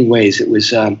extraordinary in many ways. It was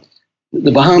the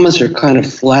Bahamas are kind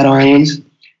of flat islands,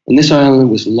 and this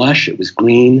island was lush. It was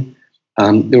green.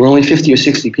 There were only 50 or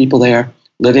 60 people there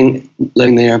living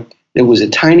there. There was a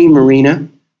tiny marina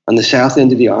on the south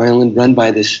end of the island run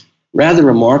by this rather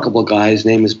remarkable guy. His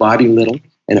name is Bobby Little,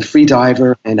 and a free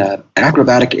diver and an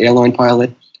acrobatic airline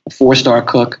pilot, a 4-star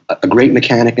cook, a great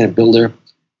mechanic and a builder,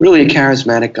 really a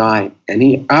charismatic guy. And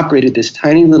he operated this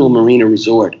tiny little marina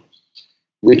resort,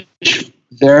 which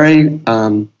very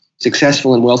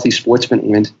successful and wealthy sportsmen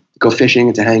went to go fishing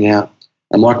and to hang out.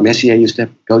 Mark Messier used to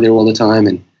go there all the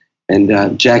time,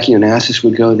 and Jackie Onassis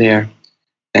would go there.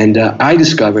 And I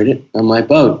discovered it on my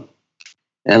boat.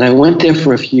 And I went there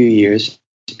for a few years,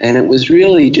 and it was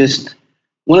really just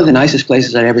one of the nicest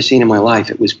places I'd ever seen in my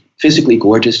life. It was physically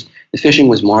gorgeous. The fishing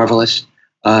was marvelous.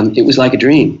 It was like a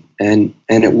dream. And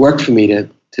it worked for me to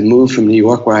move from New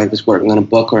York, where I was working on a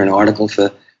book or an article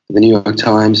for the New York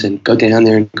Times, and go down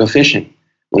there and go fishing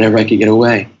whenever I could get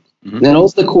away. Mm-hmm. And then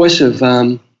over the course of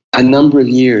a number of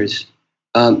years,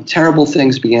 terrible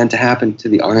things began to happen to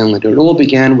the island. It all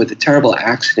began with a terrible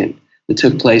accident that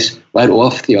took place right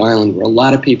off the island, where a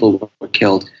lot of people were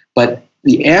killed. But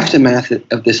the aftermath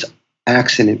of this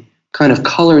accident kind of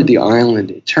colored the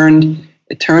island. It turned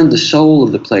the soul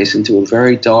of the place into a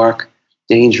very dark,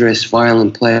 dangerous,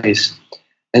 violent place.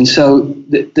 And so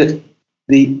the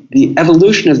the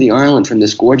evolution of the island from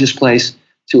this gorgeous place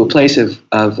to a place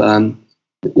that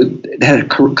had a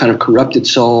kind of corrupted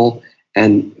soul,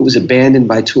 and it was abandoned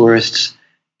by tourists.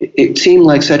 It seemed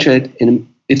like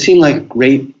a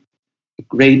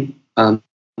great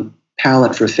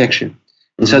palette for fiction,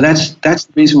 and so that's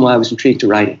the reason why I was intrigued to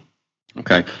write it.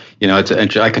 Okay.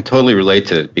 I can totally relate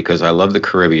to it because I love the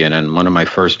Caribbean, and one of my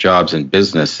first jobs in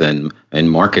business and in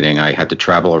marketing, I had to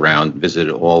travel around, visit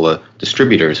all the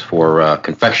distributors for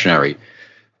confectionery,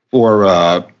 for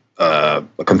a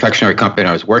confectionery company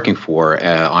I was working for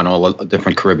on all the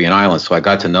different Caribbean islands. So I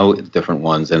got to know different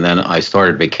ones, and then I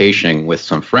started vacationing with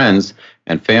some friends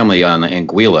and family on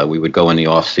Anguilla. We would go in the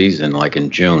off season, like in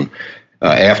June.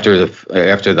 After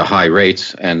the high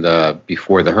rates and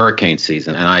before the hurricane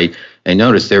season, and I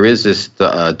noticed there is this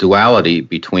duality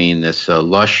between this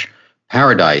lush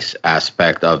paradise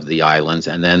aspect of the islands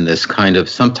and then this kind of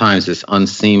sometimes this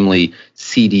unseemly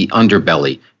seedy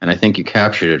underbelly, and I think you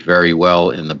captured it very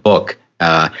well in the book.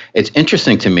 It's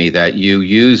interesting to me that you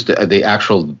used the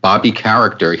actual Bobby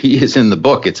character. He is in the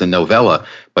book. It's a novella,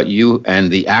 but you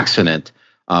and the accident,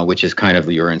 which is kind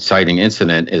of your inciting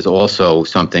incident, is also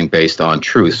something based on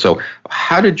truth. So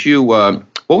how did you,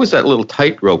 what was that little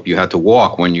tightrope you had to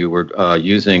walk when you were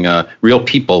using real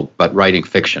people but writing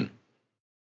fiction?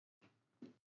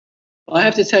 Well, I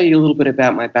have to tell you a little bit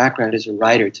about my background as a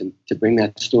writer to bring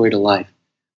that story to life.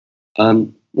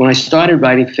 When I started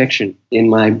writing fiction in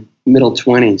my middle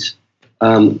 20s,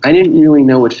 I didn't really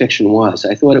know what fiction was.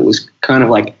 I thought it was kind of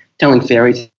like telling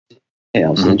fairy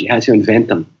tales, and you had to invent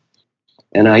them.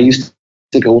 And I used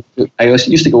to go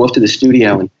off to the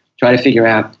studio and try to figure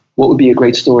out what would be a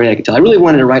great story I could tell. I really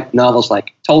wanted to write novels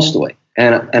like Tolstoy,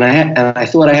 and I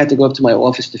thought I had to go up to my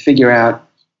office to figure out,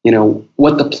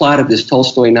 what the plot of this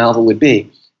Tolstoy novel would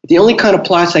be. The only kind of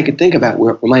plots I could think about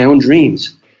were my own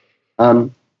dreams,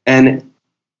 and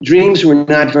dreams were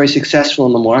not very successful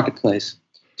in the marketplace.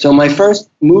 So my first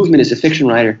movement as a fiction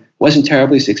writer wasn't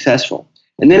terribly successful.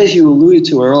 And then, as you alluded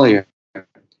to earlier,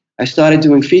 I started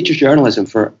doing feature journalism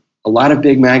for a lot of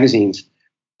big magazines,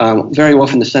 very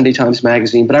often the Sunday Times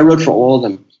Magazine, but I wrote for all of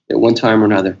them at one time or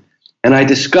another. And I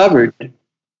discovered,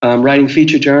 writing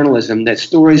feature journalism, that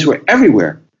stories were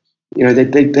everywhere.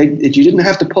 That you didn't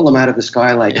have to pull them out of the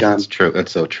sky like... That's true.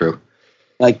 That's so true.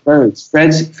 Like birds.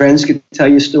 Friends could tell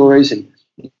you stories, and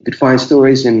you could find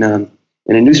stories in a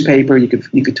newspaper. You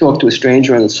could talk to a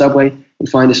stranger on the subway and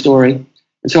find a story.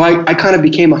 And so I kind of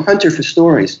became a hunter for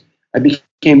stories. I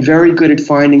became very good at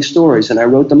finding stories, and I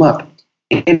wrote them up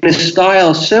in a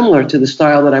style similar to the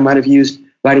style that I might have used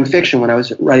writing fiction when I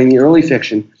was writing the early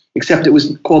fiction, except it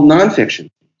was called nonfiction.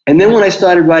 And then when I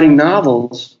started writing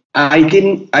novels,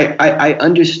 I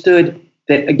understood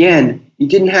that, again, you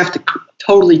didn't have to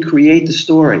totally create the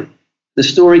story. The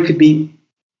story could be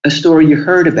a story you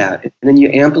heard about, and then you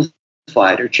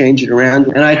amplify it or change it around.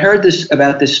 And I'd heard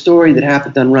about this story that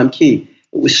happened on Rum Cay.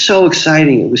 It was so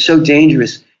exciting. It was so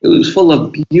dangerous. It was full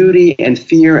of beauty and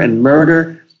fear and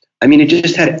murder. I mean, it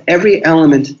just had every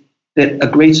element that a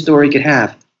great story could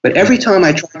have. But every time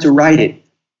I tried to write it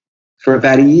for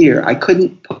about a year, I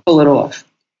couldn't pull it off.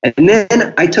 And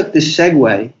then I took this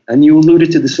segue, and you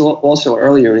alluded to this also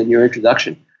earlier in your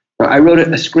introduction. I wrote a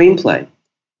screenplay,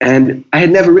 and I had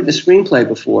never written a screenplay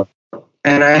before,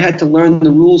 and I had to learn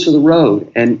the rules of the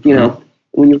road. And,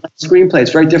 when you write a screenplay,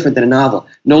 it's very different than a novel.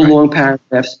 No long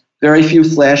paragraphs, very few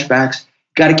flashbacks.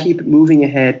 Got to keep it moving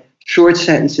ahead. Short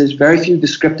sentences, very few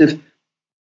descriptive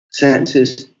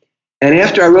sentences. And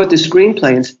after I wrote the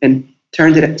screenplay and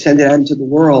sent it out into the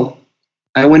world,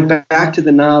 I went back to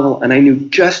the novel, and I knew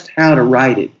just how to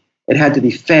write it. It had to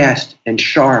be fast and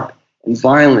sharp and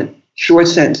violent, short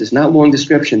sentences, not long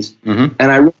descriptions. And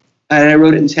I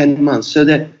wrote it in 10 months. So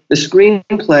that the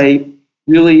screenplay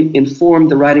really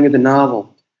informed the writing of the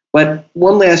novel. But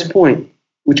one last point,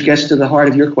 which gets to the heart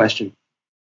of your question.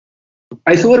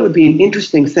 I thought it would be an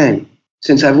interesting thing,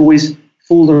 since I've always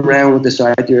fooled around with this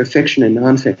idea of fiction and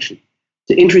nonfiction,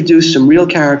 to introduce some real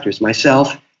characters,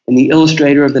 myself and the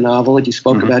illustrator of the novel that you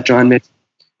spoke about, John Mitchell,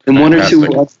 and one or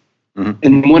two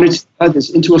others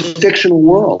into a fictional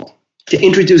world, to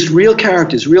introduce real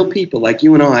characters, real people like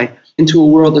you and I, into a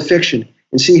world of fiction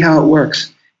and see how it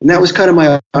works. And that was kind of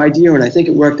my idea, and I think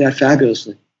it worked out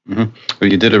fabulously. Well,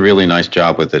 you did a really nice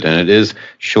job with it, and it is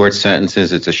short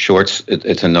sentences. It's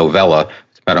a novella.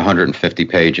 It's about 150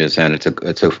 pages, and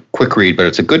it's a quick read, but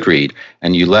it's a good read.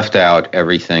 And you left out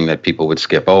everything that people would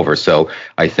skip over. So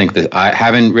I think that I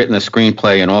haven't written a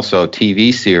screenplay and also a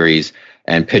TV series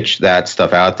and pitched that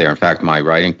stuff out there. In fact, my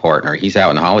writing partner, he's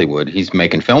out in Hollywood. He's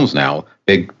making films now,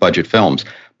 big budget films.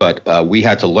 But we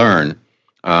had to learn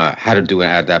how to do an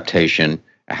adaptation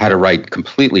how to write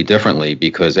completely differently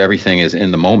because everything is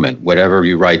in the moment. Whatever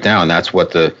you write down, that's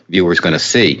what the viewer is going to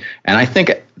see. And I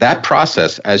think that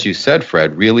process, as you said,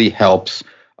 Fred, really helps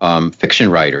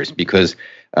fiction writers because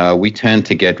we tend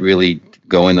to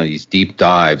go into these deep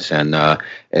dives, and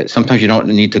sometimes you don't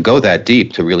need to go that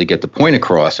deep to really get the point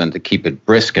across and to keep it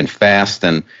brisk and fast.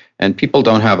 And people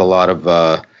don't have a lot of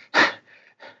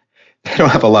they don't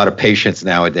have a lot of patience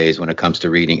nowadays when it comes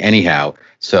to reading anyhow.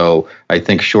 So I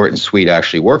think short and sweet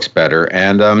actually works better.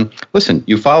 And listen,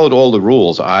 you followed all the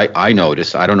rules. I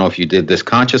noticed. I don't know if you did this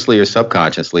consciously or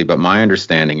subconsciously, but my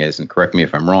understanding is, and correct me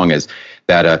if I'm wrong, is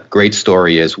that a great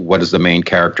story is what does the main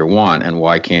character want and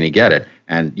why can't he get it?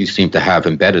 And you seem to have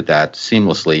embedded that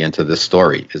seamlessly into this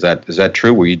story. Is that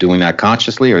true? Were you doing that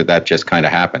consciously, or did that just kind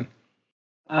of happen?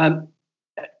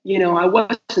 I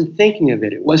wasn't thinking of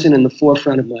it. It wasn't in the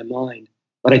forefront of my mind,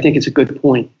 but I think it's a good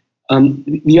point.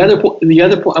 The other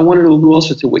point, I wanted to allude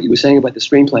also to what you were saying about the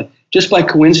screenplay. Just by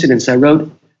coincidence, I wrote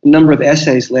a number of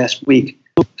essays last week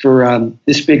for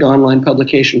this big online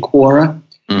publication, Quora,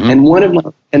 and one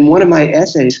of my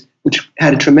essays, which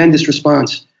had a tremendous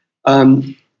response,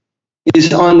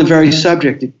 is on the very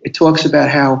subject. It talks about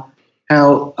how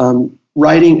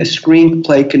writing a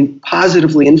screenplay can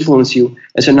positively influence you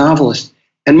as a novelist.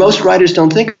 And most writers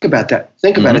don't think about that.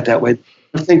 About it that way.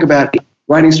 They think about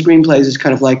writing screenplays as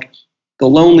kind of like the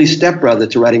lonely stepbrother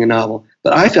to writing a novel.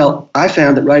 But I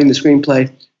found that writing the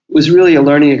screenplay was really a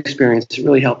learning experience. It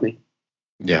really helped me.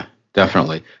 Yeah,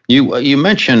 definitely. You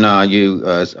mentioned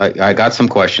I got some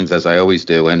questions, as I always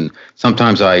do, and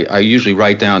sometimes I usually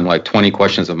write down like 20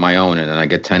 questions of my own, and then I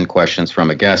get 10 questions from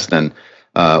a guest and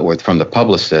or from the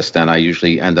publicist, and I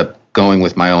usually end up going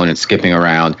with my own and skipping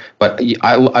around. But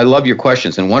I love your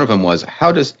questions, and one of them was,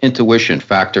 how does intuition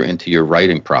factor into your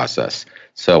writing process?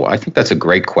 So I think that's a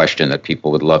great question that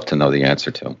people would love to know the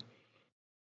answer to.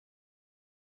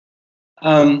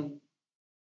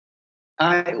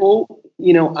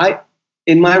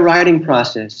 In my writing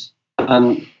process,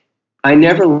 I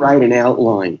never write an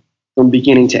outline from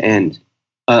beginning to end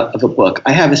of a book.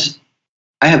 I have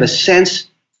a sense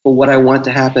for what I want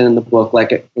to happen in the book.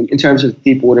 Like in terms of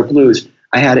Deepwater Blues,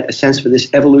 I had a sense for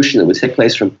this evolution that would take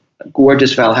place from a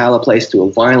gorgeous Valhalla place to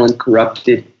a violent,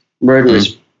 corrupted,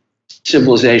 murderous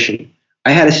civilization.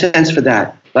 I had a sense for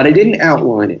that, but I didn't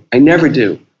outline it. I never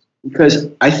do, because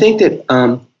I think that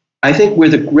where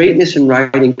the greatness in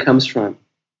writing comes from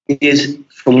is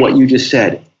from what you just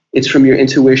said. It's from your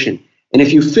intuition. And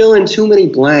if you fill in too many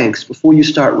blanks before you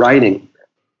start writing,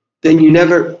 then you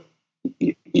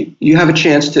have a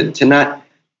chance to not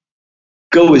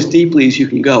go as deeply as you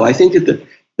can go. I think that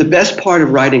the best part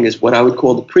of writing is what I would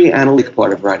call the pre-analytic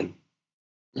part of writing.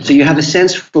 So you have a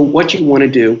sense for what you want to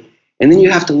do, and then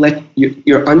you have to let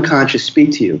your unconscious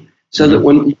speak to you, so that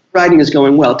when writing is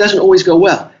going well, it doesn't always go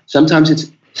well. Sometimes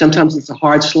it's a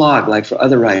hard slog, like for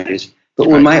other writers. But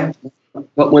when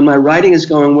my writing is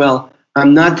going well,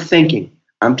 I'm not thinking.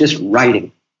 I'm just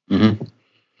writing. Mm-hmm.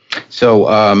 So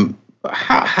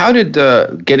how did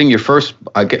getting your first,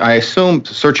 I assume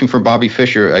Searching for Bobby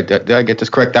Fischer, did I get this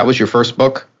correct? That was your first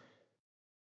book?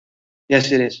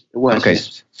 Yes, it is. It was. Okay,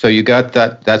 so you got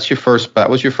that. That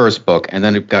was your first book, and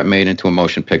then it got made into a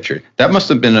motion picture. That must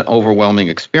have been an overwhelming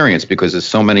experience because there's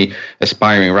so many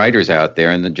aspiring writers out there,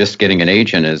 and then just getting an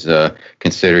agent is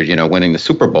considered, winning the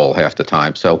Super Bowl half the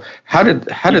time. So how did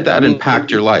that impact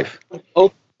your life?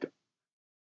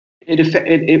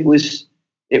 It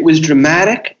was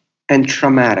dramatic and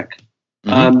traumatic.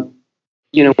 Mm-hmm.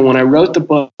 When I wrote the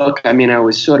book, I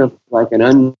was sort of like an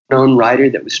unknown writer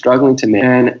that was struggling to make.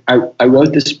 And I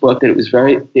wrote this book that it was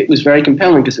very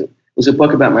compelling because it was a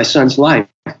book about my son's life,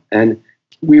 and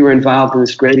we were involved in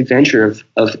this great adventure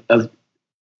of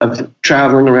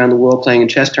traveling around the world playing in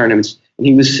chess tournaments. And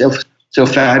he was so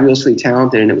fabulously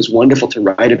talented, and it was wonderful to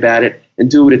write about it and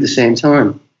do it at the same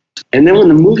time. And then when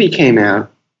the movie came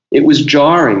out, it was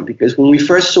jarring because when we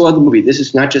first saw the movie, this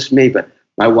is not just me, but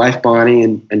my wife Bonnie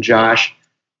and Josh.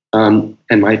 And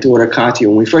my daughter Katya,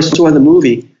 when we first saw the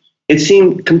movie, it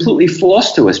seemed completely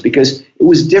false to us because it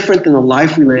was different than the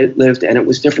life we lived, and it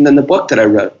was different than the book that I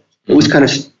wrote. It was kind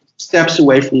of steps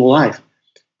away from the life.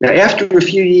 Now, after a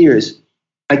few years,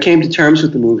 I came to terms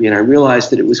with the movie, and I realized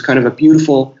that it was kind of a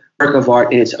beautiful work of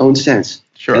art in its own sense.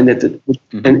 Sure. And that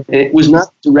and it was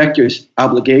not the director's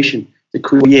obligation to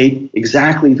create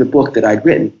exactly the book that I'd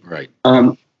written. Right.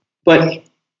 But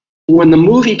when the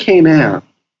movie came out,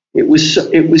 it was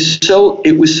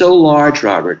so large,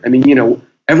 Robert.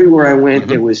 Everywhere I went,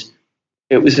 it was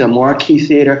a marquee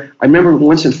theater. I remember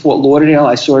once in Fort Lauderdale,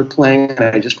 I saw it playing, and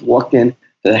I just walked in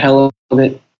for the hell of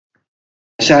it.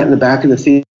 I sat in the back of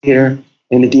the theater,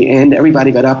 And at the end,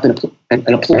 everybody got up and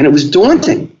applauded. And it was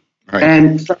daunting. Right.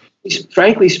 And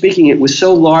frankly speaking, it was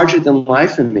so larger than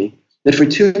life for me that for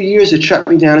 2 years it shut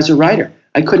me down as a writer.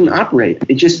 I couldn't operate.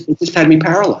 It just had me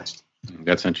paralyzed.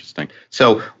 That's interesting.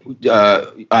 So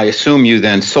I assume you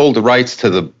then sold the rights to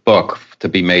the book to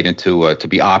be made into to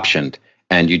be optioned,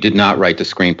 and you did not write the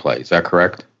screenplay. Is that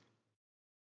correct?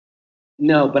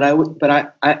 No, but I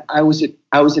was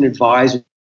an advisor.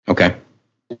 Okay.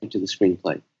 To the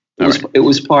screenplay. It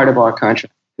was part of our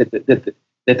contract that the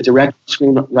director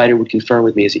screenwriter would confer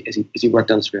with me as he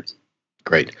worked on the script.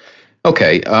 Great.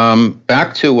 Okay,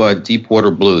 back to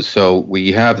Deepwater Blues. So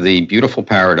we have the beautiful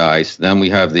paradise, then we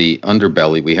have the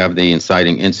underbelly, we have the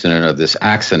inciting incident of this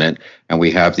accident, and we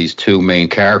have these two main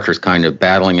characters kind of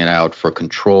battling it out for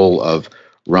control of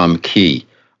Rum Key.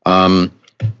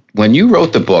 When you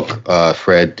wrote the book,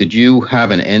 Fred, did you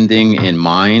have an ending in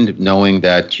mind, knowing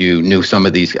that you knew some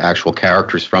of these actual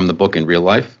characters from the book in real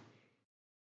life?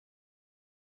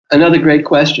 Another great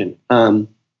question.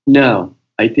 No,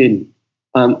 I didn't.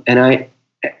 And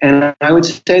I would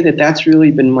say that that's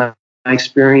really been my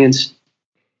experience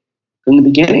from the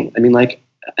beginning. I mean, like,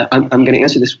 I'm going to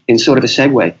answer this in sort of a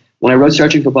segue. When I wrote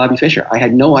Searching for Bobby Fischer, I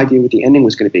had no idea what the ending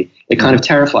was going to be. It kind of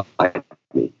terrified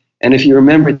me. And if you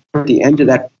remember, at the end of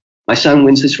that, my son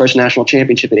wins his first national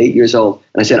championship at 8 years old,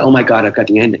 and I said, "Oh my God, I've got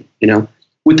the ending." You know,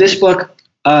 with this book,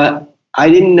 I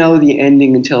didn't know the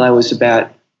ending until I was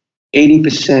about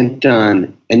 80%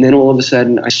 done, and then all of a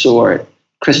sudden I saw it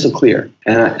crystal clear,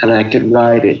 and I could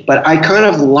write it. But I kind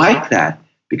of like that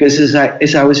because,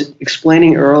 as I was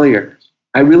explaining earlier,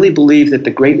 I really believe that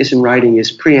the greatness in writing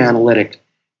is pre-analytic,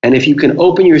 and if you can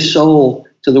open your soul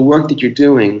to the work that you're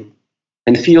doing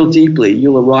and feel deeply,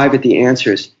 you'll arrive at the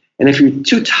answers. And if you're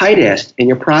too tight-assed in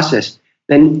your process,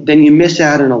 then you miss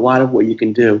out on a lot of what you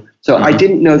can do. So I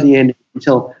didn't know the end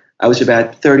until I was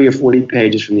about 30 or 40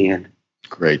 pages from the end.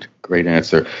 Great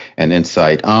answer and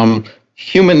insight.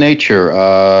 Human nature.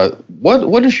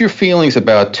 What is your feelings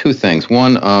about two things?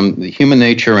 One, the human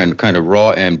nature and kind of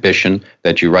raw ambition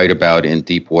that you write about in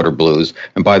Deepwater Blues.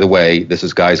 And by the way, this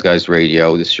is Guys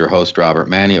Radio. This is your host, Robert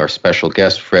Manni, our special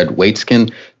guest, Fred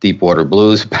Waitzkin, Deepwater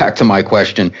Blues. Back to my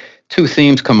question. Two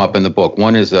themes come up in the book.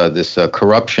 One is this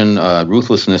corruption,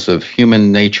 ruthlessness of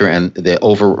human nature, and the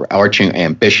overarching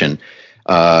ambition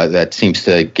that seems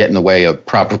to get in the way of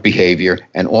proper behavior,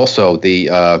 and also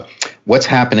the what's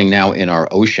happening now in our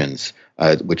oceans,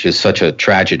 which is such a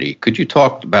tragedy. Could you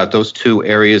talk about those two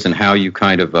areas and how you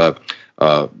kind of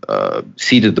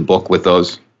seeded the book with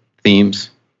those themes?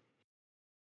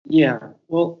 Yeah,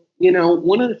 well, you know,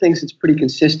 one of the things that's pretty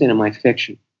consistent in my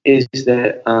fiction is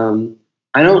that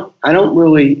I don't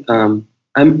really. I'm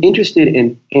interested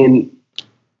in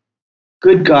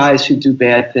good guys who do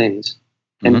bad things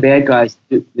and bad guys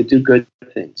that do good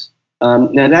things.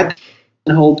 Now that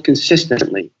doesn't hold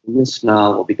consistently in this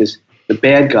novel because the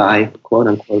bad guy, quote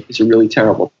unquote, is a really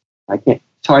terrible. It's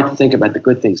hard to think about the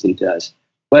good things that he does.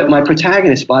 But my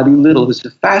protagonist, Bobby Little, who's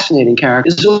a fascinating character,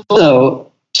 is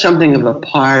also something of a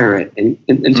pirate, and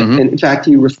in fact,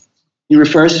 he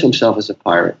refers to himself as a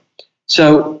pirate.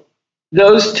 So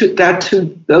those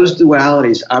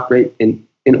dualities operate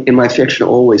in my fiction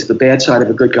always: the bad side of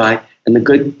a good guy and the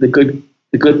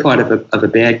good part of a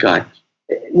bad guy.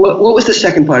 What was the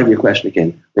second part of your question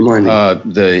again? Remind me.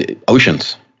 The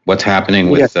oceans. What's happening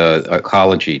with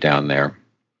ecology down there?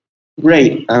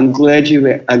 Great. I'm glad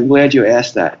you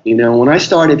asked that. You know, when I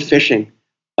started fishing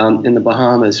in the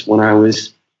Bahamas,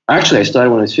 I started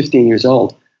when I was 15 years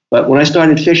old. But when I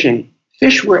started fishing,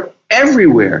 fish were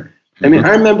everywhere. I mean, I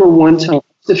remember one time I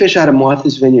used to fish out of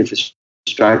Martha's Vineyard for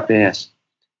striped bass,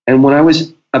 and when I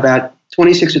was about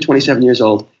 26 or 27 years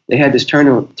old, they had this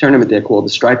tournament there called the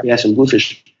Striped Bass and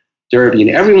Bluefish Derby, and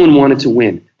everyone wanted to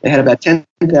win. They had about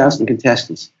 10,000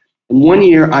 contestants. And one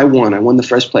year I won. I won the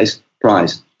first place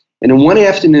prize. And in one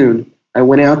afternoon, I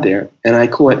went out there and I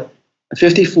caught a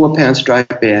 54-pound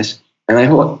striped bass, and I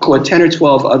caught 10 or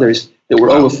 12 others that were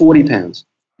over 40 pounds.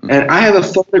 And I have a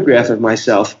photograph of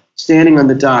myself standing on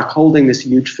the dock holding this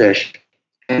huge fish,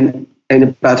 and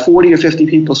about 40 or 50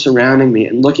 people surrounding me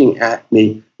and looking at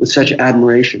me with such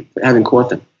admiration for having caught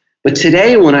them. But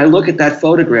today, when I look at that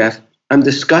photograph, I'm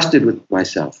disgusted with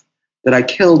myself that I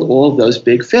killed all of those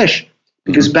big fish.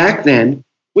 Because back then,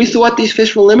 we thought these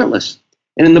fish were limitless.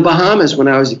 And in the Bahamas, when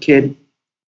I was a kid,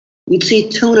 you'd see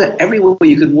tuna everywhere.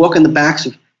 You could walk on the backs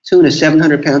of tuna,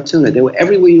 700-pound tuna. They were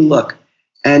everywhere you look.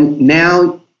 And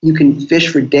now you can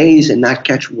fish for days and not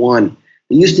catch one.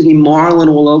 There used to be marlin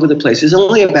all over the place. There's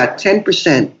only about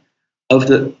 10% of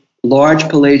the large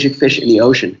pelagic fish in the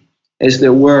ocean as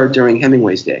there were during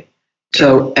Hemingway's day.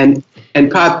 So, and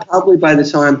probably by the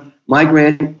time my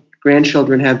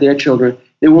grandchildren have their children,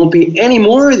 there won't be any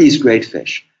more of these great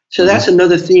fish. So that's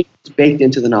another theme that's baked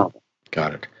into the novel.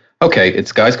 Got it. Okay,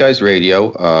 it's Guys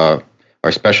Radio.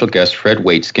 Our special guest, Fred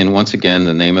Waitzkin. Once again,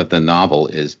 the name of the novel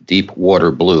is Deep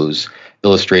Water Blues,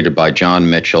 illustrated by John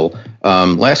Mitchell.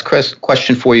 Last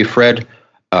question for you, Fred,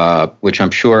 which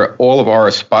I'm sure all of our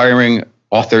aspiring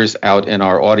authors out in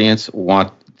our audience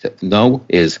want to know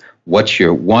is, what's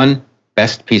your one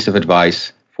best piece of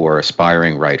advice for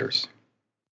aspiring writers?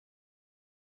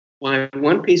 Well,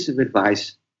 one piece of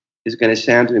advice is going to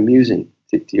sound amusing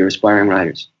to your aspiring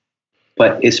writers,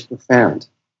 but it's profound,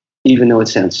 even though it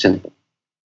sounds simple.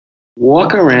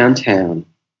 Walk around town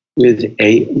with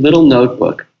a little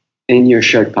notebook in your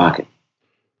shirt pocket,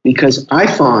 because I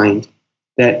find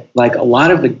that, like a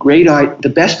lot of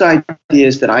the best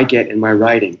ideas that I get in my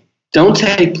writing don't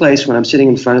take place when I'm sitting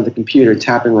in front of the computer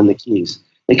tapping on the keys.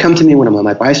 They come to me when I'm on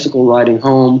my bicycle riding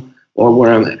home, or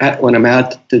when I'm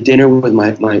out to dinner with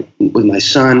my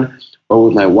son or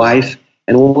with my wife,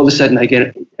 and all of a sudden I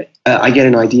get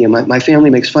an idea. My family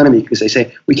makes fun of me because they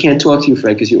say, "We can't talk to you,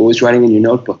 Fred, because you're always writing in your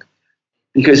notebook."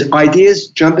 Because ideas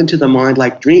jump into the mind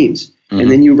like dreams, and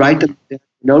then you write them in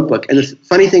the notebook. And the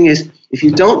funny thing is, if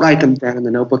you don't write them down in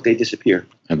the notebook, they disappear.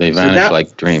 And they vanish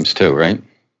like dreams too, right?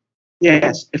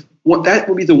 Yes. That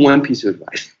would be the one piece of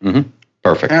advice.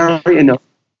 Perfect. Carry a notebook.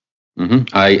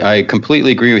 I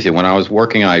completely agree with you. When I was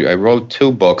working, I wrote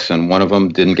 2 books, and one of them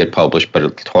didn't get published, but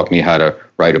it taught me how to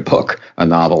write a book, a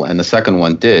novel, and the second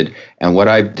one did. And what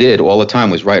I did all the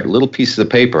time was write little pieces of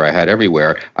paper I had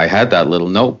everywhere. I had that little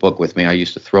notebook with me. I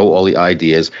used to throw all the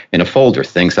ideas in a folder,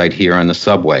 things I'd hear on the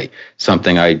subway,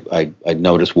 something I'd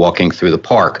notice walking through the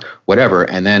park, whatever.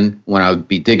 And then when I would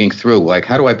be digging through, like,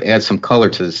 how do I add some color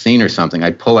to the scene or something,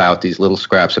 I'd pull out these little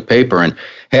scraps of paper, and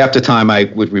half the time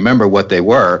I would remember what they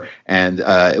were. And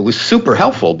it was super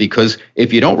helpful, because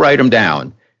if you don't write them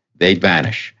down, they'd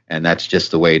vanish. And that's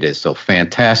just the way it is. So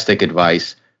fantastic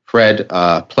advice. Fred,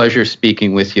 pleasure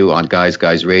speaking with you on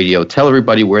Guys Radio. Tell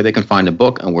everybody where they can find the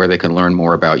book and where they can learn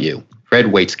more about you. Fred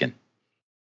Waitzkin.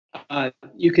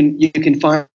 You can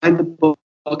find the book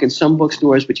in some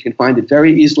bookstores, but you can find it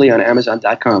very easily on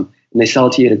Amazon.com, and they sell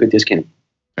it to you at a good discount.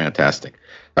 Fantastic.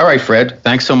 All right, Fred,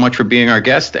 thanks so much for being our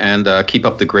guest, and keep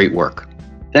up the great work.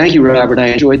 Thank you, Robert. I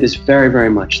enjoyed this very, very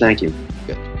much. Thank you.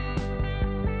 Good.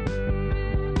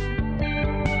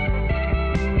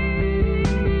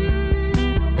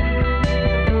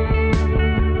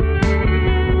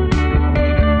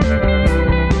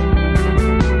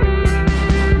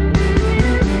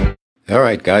 All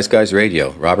right, Guys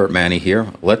Radio. Robert Manni here.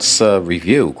 Let's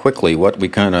review quickly what we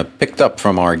kind of picked up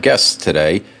from our guests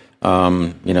today.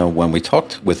 When we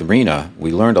talked with Rena,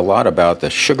 we learned a lot about the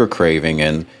sugar craving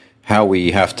and how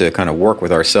we have to kind of work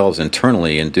with ourselves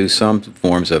internally and do some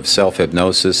forms of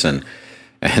self-hypnosis and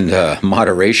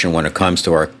moderation when it comes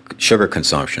to our sugar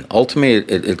consumption. Ultimately,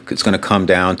 it's going to come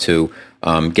down to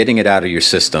getting it out of your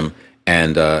system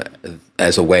and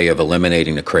as a way of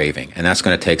eliminating the craving. And that's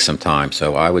going to take some time.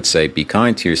 So I would say be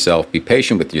kind to yourself, be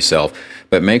patient with yourself,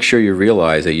 but make sure you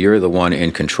realize that you're the one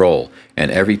in control.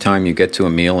 And every time you get to a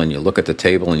meal and you look at the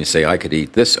table and you say, I could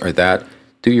eat this or that,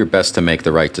 do your best to make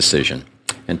the right decision.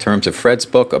 In terms of Fred's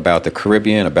book about the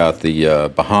Caribbean, about the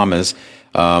Bahamas,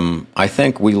 I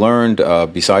think we learned,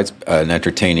 besides an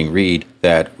entertaining read,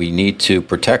 that we need to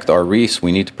protect our reefs,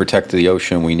 we need to protect the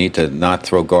ocean, we need to not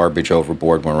throw garbage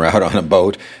overboard when we're out on a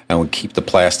boat, and we keep the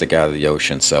plastic out of the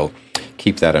ocean. So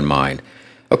keep that in mind.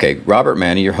 Okay, Robert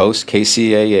Manni, your host,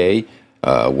 KCAA,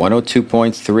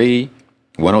 102.3,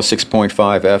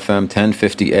 106.5 FM,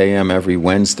 1050 AM every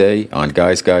Wednesday on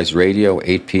Guys Radio,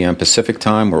 8 p.m. Pacific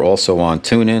Time. We're also on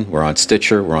TuneIn, we're on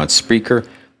Stitcher, we're on Spreaker,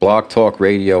 Blog Talk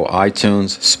Radio,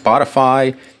 iTunes,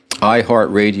 Spotify,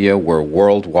 iHeartRadio. We're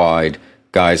worldwide,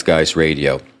 Guys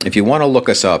Radio. If you want to look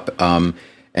us up,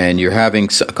 and you're having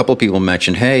a couple of people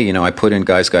mention, hey, I put in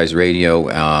Guys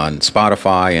Radio on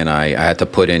Spotify, and I had to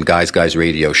put in Guys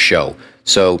Radio Show.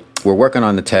 So we're working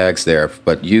on the tags there,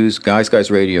 but use Guys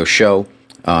Radio Show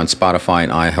on Spotify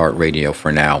and iHeartRadio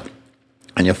for now,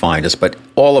 and you'll find us. But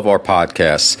all of our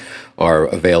podcasts are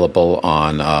available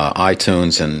on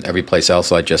iTunes and every place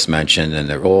else I just mentioned, and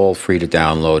they're all free to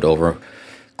download. Over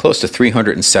close to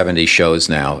 370 shows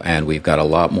now, and we've got a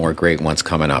lot more great ones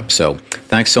coming up. So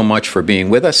thanks so much for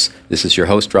being with us. This is your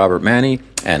host, Robert Manni,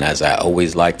 and as I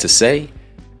always like to say,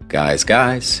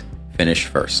 guys, finish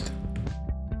first.